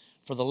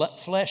 For the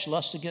flesh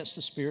lusts against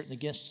the Spirit, and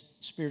the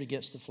Spirit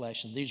against the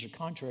flesh, and these are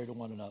contrary to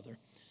one another,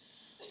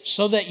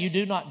 so that you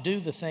do not do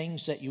the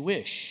things that you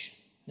wish.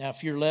 Now,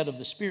 if you're led of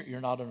the Spirit, you're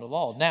not under the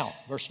law. Now,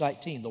 verse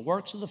 19, the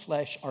works of the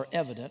flesh are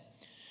evident,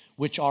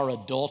 which are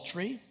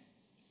adultery,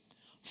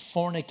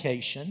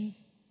 fornication,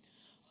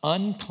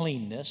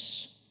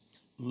 uncleanness,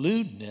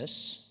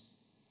 lewdness,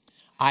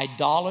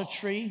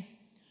 idolatry,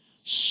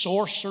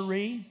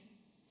 sorcery,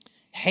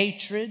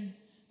 hatred,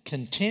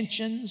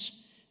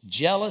 contentions,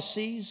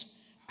 jealousies,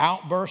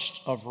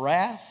 outbursts of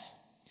wrath,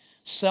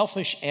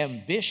 selfish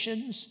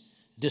ambitions,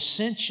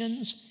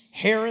 dissensions,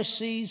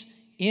 heresies,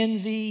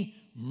 envy,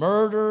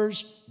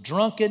 murders,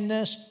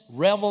 drunkenness,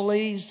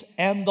 revelries,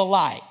 and the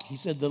like. He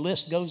said the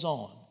list goes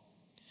on.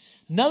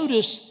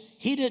 Notice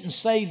he didn't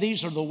say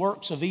these are the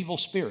works of evil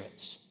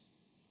spirits.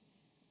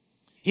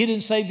 He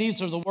didn't say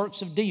these are the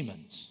works of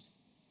demons.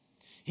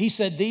 He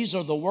said these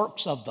are the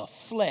works of the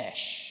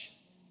flesh.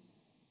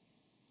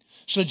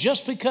 So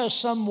just because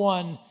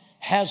someone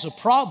has a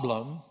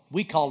problem,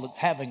 we call it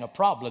having a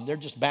problem, they're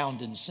just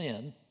bound in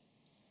sin.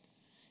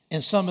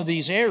 In some of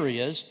these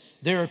areas,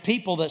 there are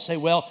people that say,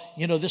 well,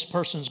 this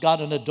person's got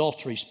an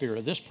adultery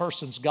spirit. This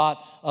person's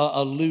got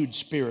a lewd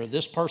spirit.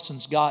 This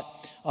person's got,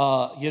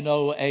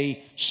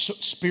 a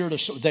spirit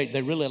of,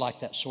 they really like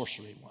that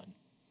sorcery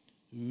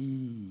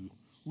one.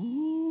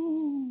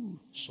 Ooh,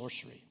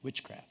 sorcery,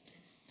 witchcraft.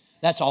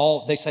 That's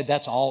all, they say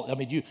that's all. I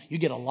mean, you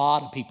get a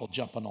lot of people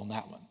jumping on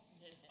that one.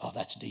 Oh,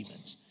 that's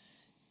demons.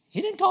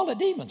 He didn't call it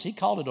demons. He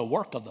called it a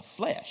work of the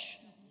flesh.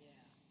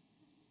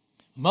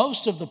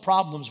 Most of the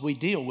problems we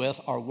deal with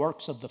are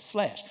works of the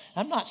flesh.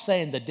 I'm not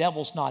saying the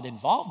devil's not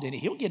involved in it.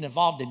 He'll get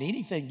involved in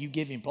anything you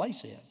give him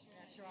place in.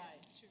 That's right.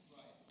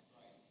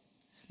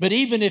 But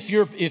even if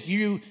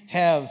you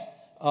have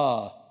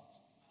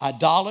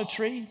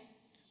idolatry,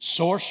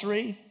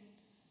 sorcery,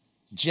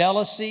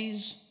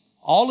 jealousies,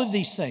 all of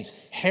these things,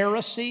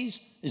 heresies,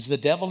 is the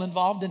devil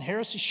involved in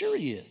heresy? Sure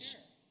he is.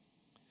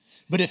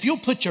 But if you'll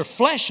put your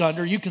flesh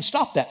under, you can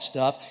stop that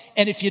stuff.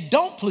 And if you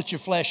don't put your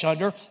flesh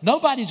under,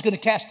 nobody's going to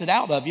cast it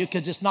out of you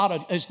because it's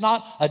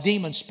not a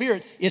demon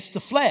spirit, it's the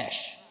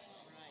flesh.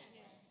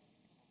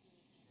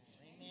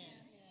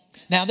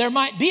 Now, there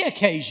might be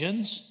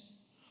occasions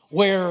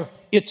where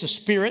it's a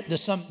spirit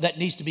that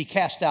needs to be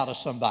cast out of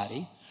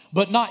somebody,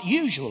 but not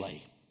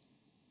usually.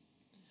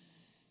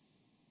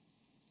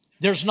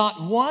 There's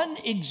not one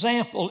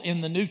example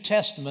in the New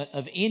Testament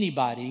of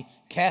anybody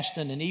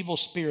casting an evil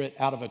spirit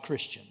out of a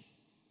Christian.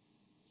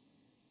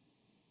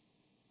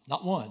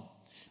 Not one.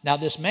 Now,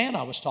 this man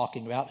I was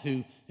talking about,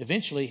 who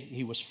eventually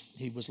he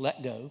was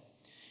let go,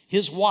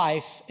 his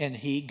wife and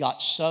he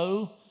got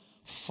so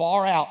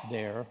far out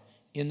there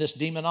in this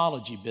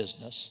demonology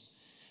business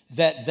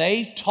that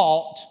they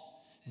taught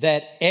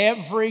that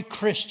every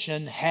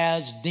Christian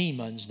has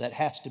demons that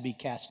has to be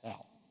cast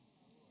out.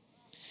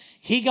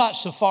 He got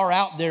so far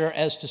out there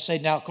as to say,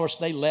 now, of course,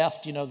 they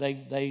left, the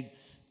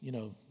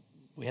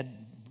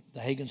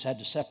Hagins had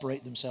to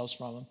separate themselves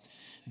from them.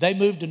 They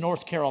moved to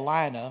North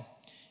Carolina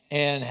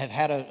and have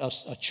had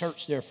a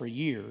church there for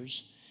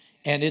years.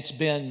 And it's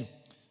been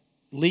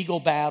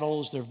legal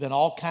battles. There have been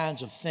all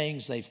kinds of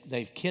things.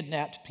 They've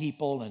kidnapped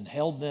people and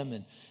held them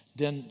and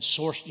done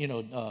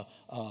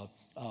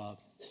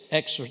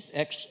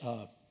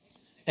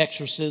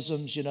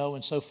exorcisms,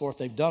 and so forth.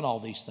 They've done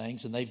all these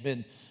things, and they've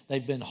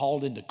been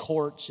hauled into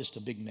court. It's just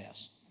a big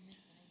mess.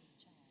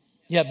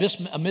 Yeah,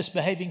 a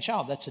misbehaving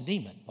child, that's a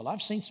demon. Well,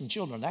 I've seen some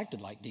children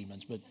acted like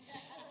demons, but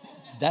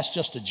that's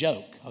just a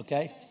joke,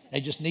 okay? They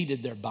just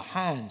needed their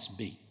behinds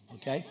beat,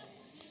 okay?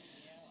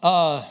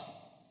 But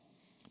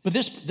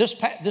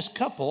this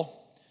couple,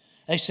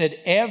 they said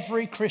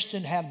every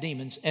Christian have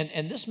demons.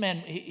 And this man,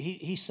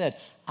 he said,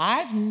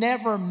 I've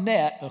never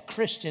met a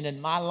Christian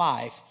in my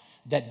life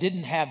that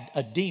didn't have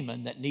a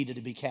demon that needed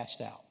to be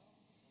cast out.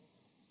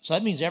 So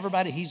that means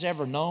everybody he's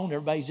ever known,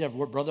 everybody he's ever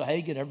worked, Brother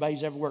Hagin, everybody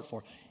he's ever worked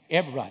for,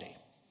 everybody.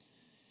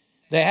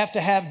 They have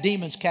to have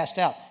demons cast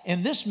out.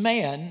 And this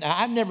man, now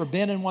I've never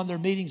been in one of their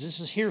meetings. This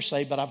is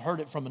hearsay, but I've heard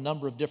it from a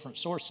number of different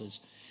sources,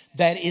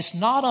 that it's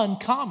not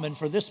uncommon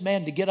for this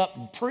man to get up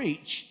and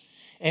preach.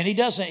 And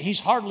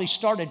he's hardly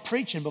started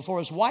preaching before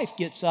his wife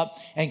gets up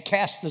and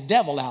casts the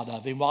devil out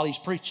of him while he's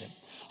preaching.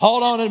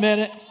 Hold on a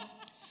minute.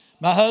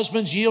 My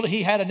husband's yielded.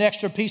 He had an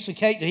extra piece of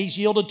cake that he's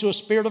yielded to a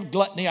spirit of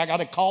gluttony. I got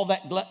to call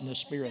that gluttonous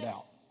spirit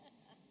out.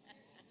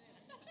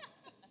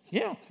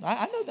 Yeah,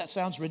 I know that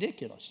sounds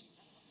ridiculous.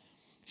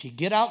 If you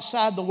get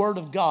outside the Word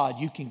of God,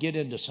 you can get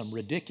into some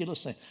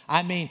ridiculous things.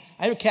 I mean,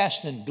 they're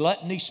casting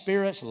gluttony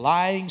spirits,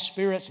 lying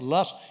spirits,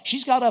 lust.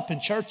 She's got up in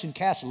church and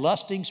cast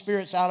lusting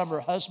spirits out of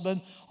her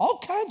husband, all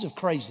kinds of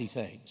crazy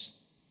things.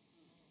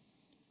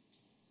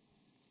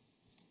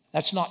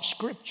 That's not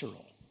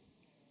scriptural.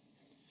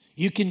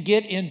 You can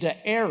get into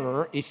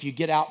error if you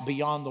get out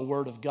beyond the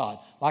Word of God.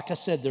 Like I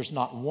said, there's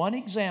not one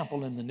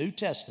example in the New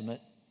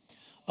Testament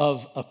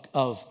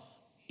of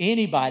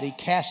anybody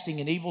casting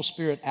an evil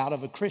spirit out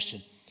of a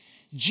Christian.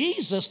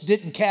 Jesus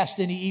didn't cast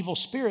any evil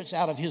spirits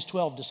out of his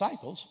 12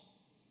 disciples.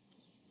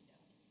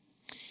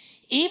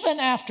 Even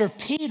after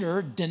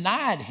Peter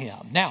denied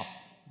him. Now,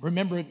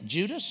 remember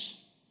Judas?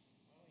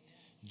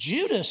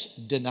 Judas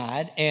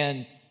denied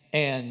and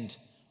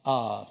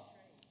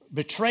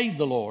betrayed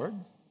the Lord.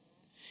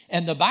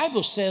 And the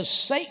Bible says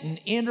Satan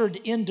entered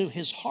into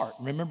his heart.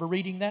 Remember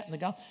reading that in the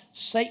Gospel?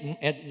 Satan,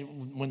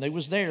 when they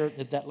was there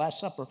at that Last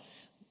Supper,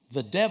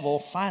 the devil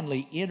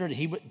finally entered.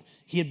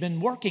 He had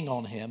been working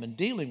on him and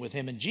dealing with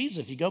him. And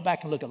Jesus, if you go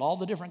back and look at all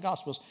the different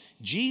Gospels,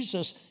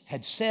 Jesus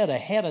had said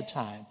ahead of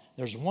time,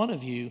 there's one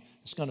of you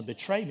that's going to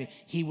betray me.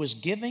 He was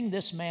giving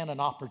this man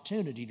an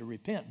opportunity to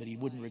repent, but he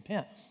wouldn't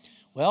repent.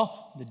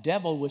 Well, the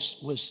devil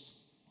was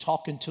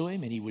talking to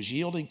him and he was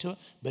yielding to it,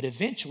 but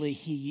eventually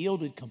he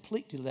yielded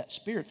completely to that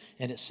spirit,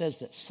 and it says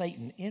that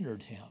Satan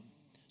entered him.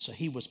 So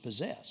he was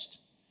possessed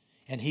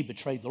and he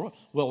betrayed the Lord.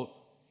 Well,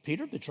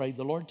 Peter betrayed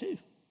the Lord too.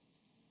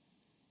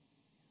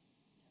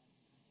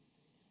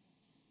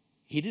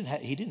 He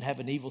didn't have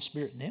an evil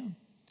spirit in him.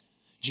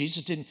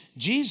 Jesus didn't.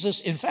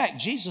 In fact,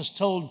 Jesus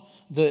told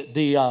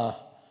the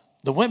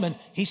women,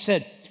 he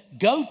said,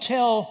 go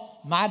tell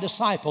my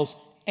disciples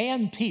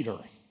and Peter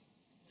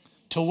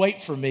to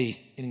wait for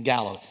me in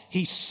Galilee.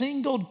 He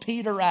singled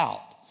Peter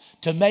out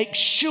to make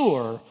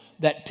sure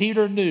that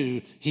Peter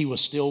knew he was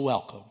still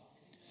welcome.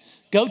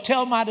 Go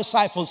tell my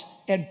disciples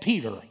and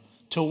Peter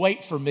to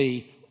wait for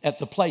me at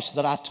the place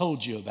that I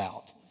told you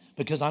about,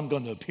 because I'm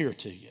going to appear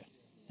to you.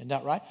 Isn't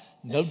that right?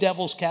 No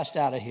devils cast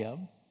out of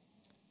him.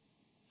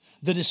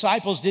 The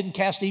disciples didn't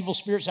cast evil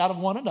spirits out of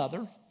one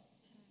another.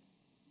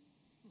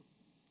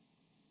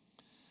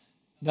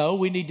 No,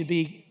 we need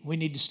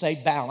to stay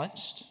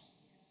balanced.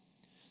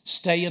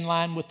 Stay in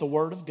line with the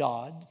Word of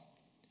God.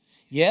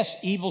 Yes,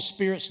 evil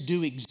spirits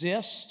do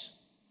exist,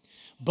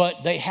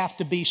 but they have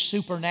to be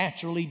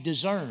supernaturally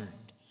discerned.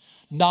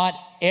 Not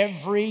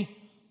every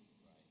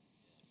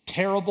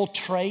terrible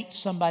trait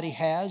somebody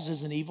has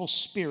is an evil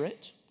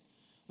spirit.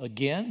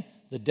 Again,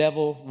 the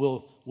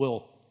devil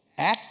will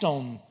act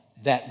on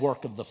that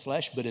work of the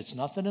flesh, but it's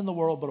nothing in the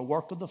world but a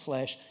work of the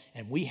flesh,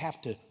 and we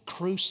have to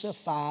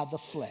crucify the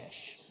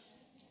flesh.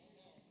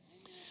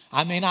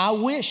 I mean, I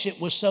wish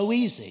it was so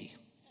easy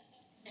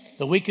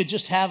that we could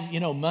just have,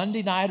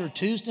 Monday night or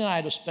Tuesday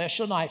night, a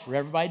special night for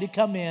everybody to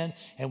come in,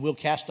 and we'll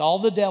cast all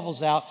the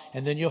devils out,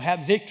 and then you'll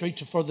have victory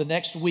for the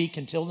next week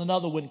until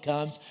another one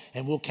comes,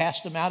 and we'll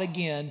cast them out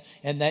again,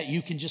 and that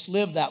you can just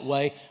live that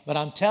way. But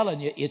I'm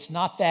telling you, it's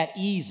not that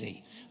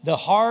easy. The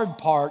hard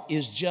part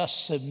is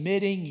just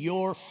submitting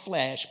your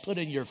flesh,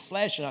 putting your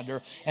flesh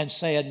under and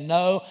saying,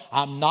 no,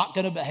 I'm not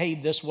going to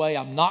behave this way.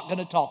 I'm not going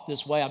to talk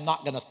this way. I'm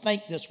not going to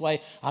think this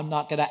way. I'm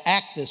not going to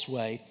act this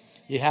way.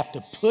 You have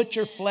to put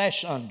your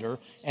flesh under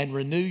and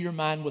renew your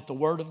mind with the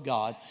Word of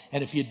God.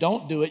 And if you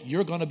don't do it,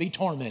 you're going to be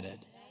tormented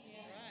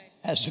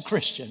as a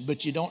Christian,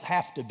 but you don't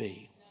have to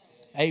be.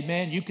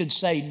 Amen. You can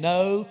say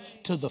no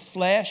to the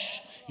flesh.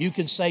 You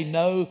can say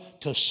no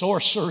to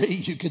sorcery.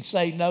 You can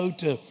say no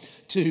to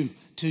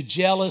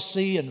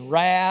jealousy and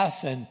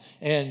wrath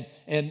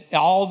and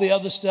all the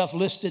other stuff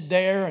listed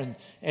there,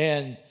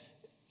 and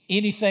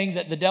anything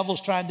that the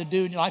devil's trying to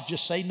do in your life,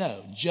 just say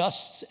no.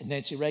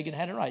 Nancy Reagan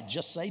had it right.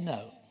 Just say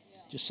no.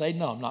 Just say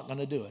no, I'm not going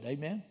to do it.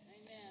 Amen?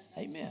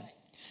 Amen. Right.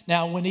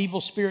 Now, when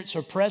evil spirits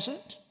are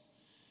present,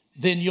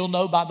 then you'll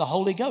know by the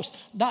Holy Ghost.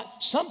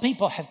 Some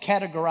people have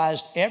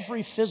categorized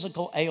every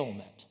physical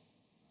ailment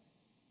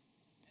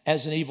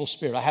as an evil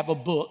spirit. I have a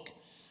book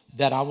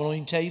that I won't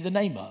even tell you the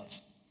name of,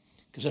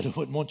 because I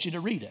wouldn't want you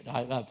to read it.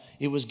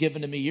 It was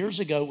given to me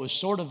years ago. It was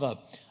sort of a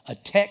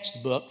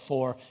textbook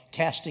for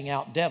casting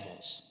out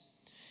devils.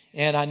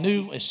 And I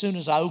knew as soon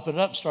as I opened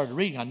it up and started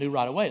reading, I knew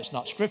right away it's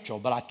not scriptural.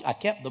 But I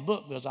kept the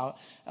book because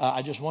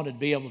I just wanted to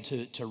be able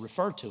to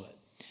refer to it.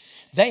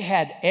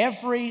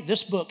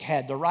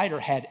 The writer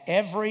had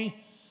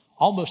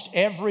almost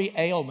every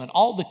ailment,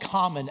 all the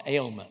common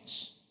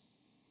ailments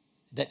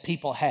that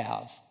people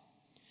have.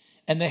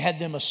 And they had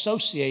them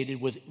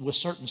associated with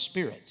certain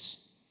spirits.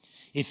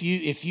 If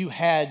you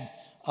had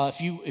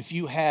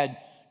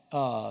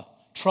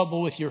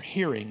trouble with your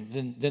hearing,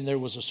 then there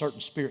was a certain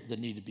spirit that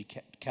needed to be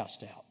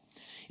cast out.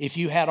 If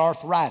you had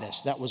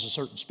arthritis, that was a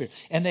certain spirit.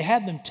 And they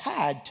had them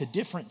tied to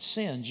different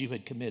sins you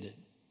had committed.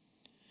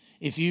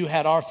 If you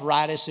had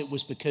arthritis, it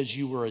was because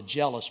you were a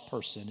jealous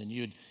person and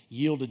you had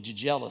yielded to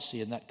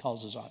jealousy, and that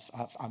causes,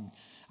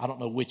 I don't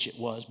know which it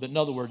was, but in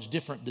other words,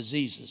 different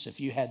diseases. If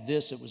you had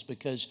this, it was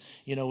because,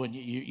 when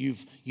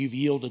you've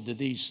yielded to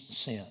these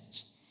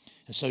sins.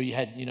 And so you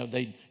had,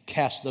 they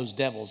cast those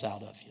devils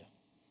out of you.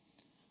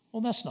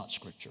 Well, that's not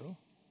scriptural.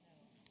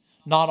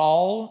 Not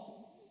all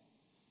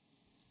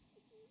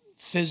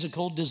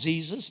physical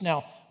diseases.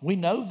 Now, we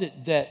know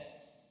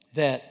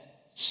that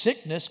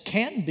sickness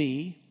can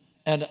be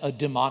a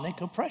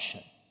demonic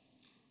oppression.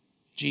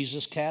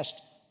 Jesus cast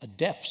a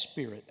deaf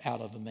spirit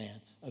out of a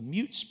man, a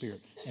mute spirit.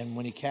 And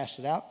when he cast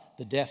it out,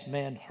 the deaf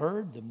man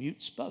heard, the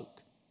mute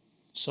spoke.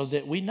 So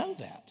that we know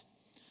that.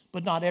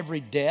 But not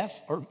every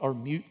deaf or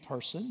mute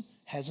person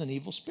has an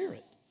evil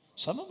spirit.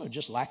 Some of them are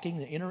just lacking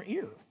the inner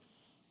ear.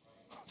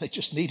 They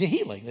just need a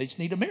healing. They just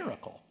need a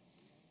miracle.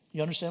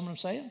 You understand what I'm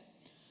saying?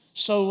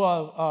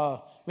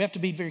 So we have to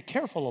be very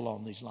careful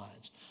along these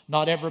lines.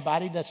 Not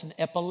everybody that's an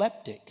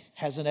epileptic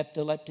has an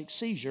epileptic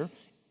seizure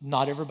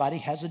Not everybody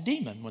has a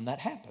demon when that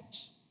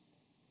happens.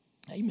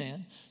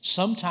 Amen.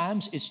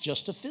 Sometimes it's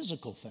just a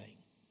physical thing.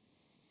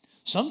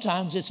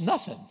 Sometimes it's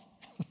nothing,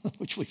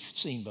 which we've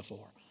seen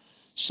before.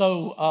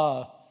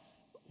 So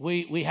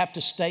we have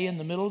to stay in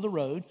the middle of the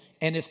road.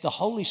 And if the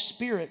Holy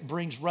Spirit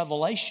brings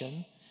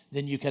revelation,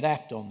 then you could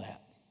act on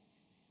that.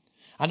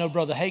 I know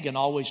Brother Hagin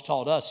always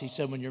taught us, he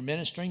said, when you're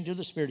ministering to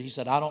the Spirit, he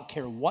said, I don't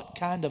care what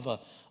kind of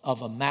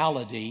a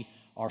malady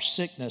or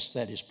sickness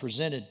that is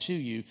presented to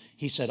you.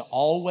 He said,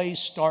 always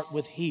start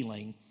with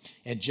healing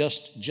and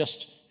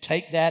just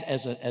take that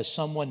as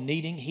someone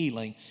needing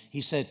healing. He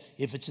said,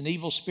 if it's an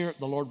evil spirit,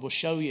 the Lord will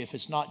show you. If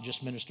it's not,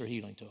 just minister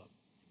healing to him.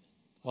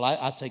 Well,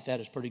 I take that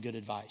as pretty good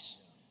advice.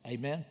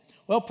 Amen.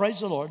 Well, praise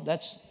the Lord. I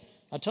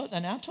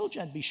told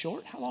you I'd be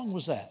short. How long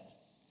was that?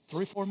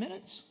 3 or 4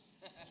 minutes?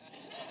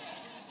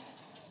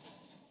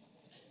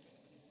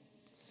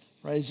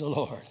 Praise the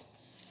Lord.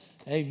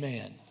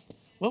 Amen.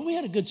 Well, we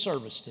had a good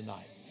service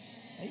tonight.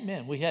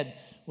 Amen. We had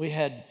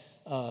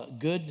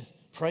good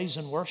praise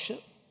and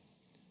worship.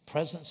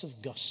 Presence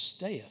of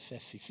Gostea,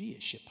 Fefifia,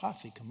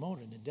 Shepafi,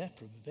 Kamora,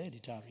 Nedepra,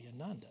 Bebedi,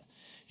 Tariananda.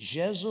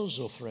 Jesus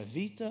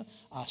ofrevita,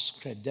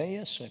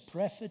 Ascredea,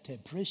 Seprefe,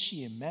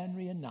 Teprishi,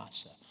 Emanria,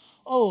 Nasa.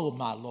 Oh,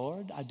 my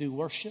Lord, I do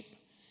worship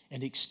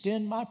and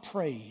extend my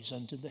praise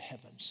unto the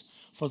heavens.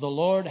 For the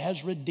Lord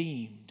has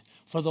redeemed,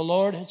 for the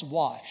Lord has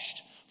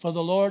washed, for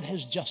the Lord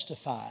has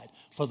justified,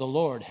 for the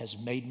Lord has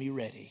made me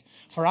ready.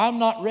 For I'm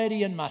not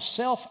ready in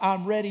myself,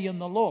 I'm ready in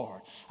the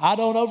Lord. I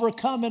don't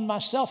overcome in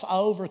myself, I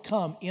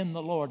overcome in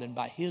the Lord and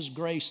by His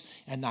grace,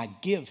 and I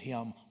give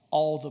Him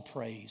all the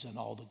praise and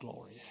all the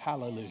glory.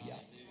 Hallelujah.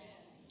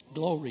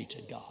 Glory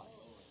to God.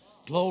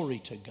 Glory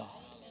to God.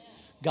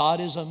 God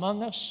is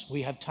among us.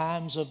 We have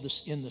times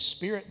in the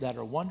Spirit that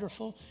are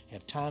wonderful. We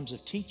have times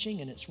of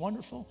teaching, and it's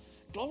wonderful.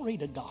 Glory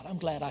to God. I'm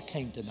glad I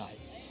came tonight.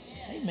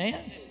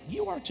 Amen.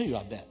 You are too,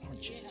 I bet,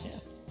 aren't you? Yeah.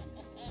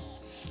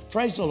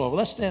 Praise the Lord. Well,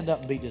 let's stand up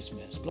and be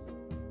dismissed.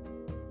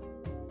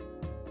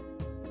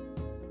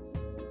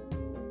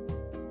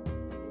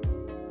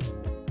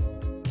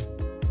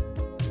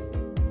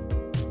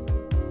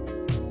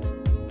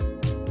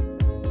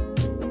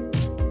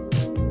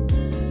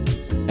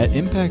 At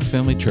Impact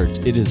Family Church,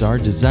 it is our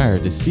desire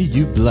to see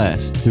you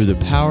blessed through the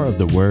power of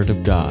the Word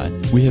of God.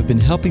 We have been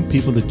helping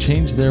people to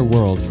change their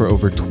world for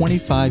over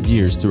 25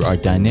 years through our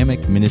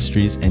dynamic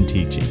ministries and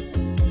teaching.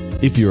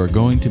 If you are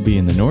going to be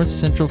in the North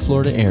Central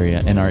Florida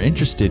area and are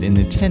interested in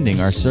attending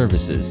our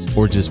services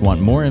or just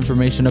want more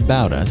information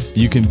about us,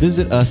 you can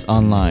visit us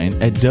online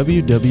at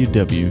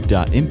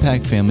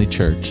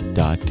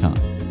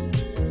www.impactfamilychurch.com.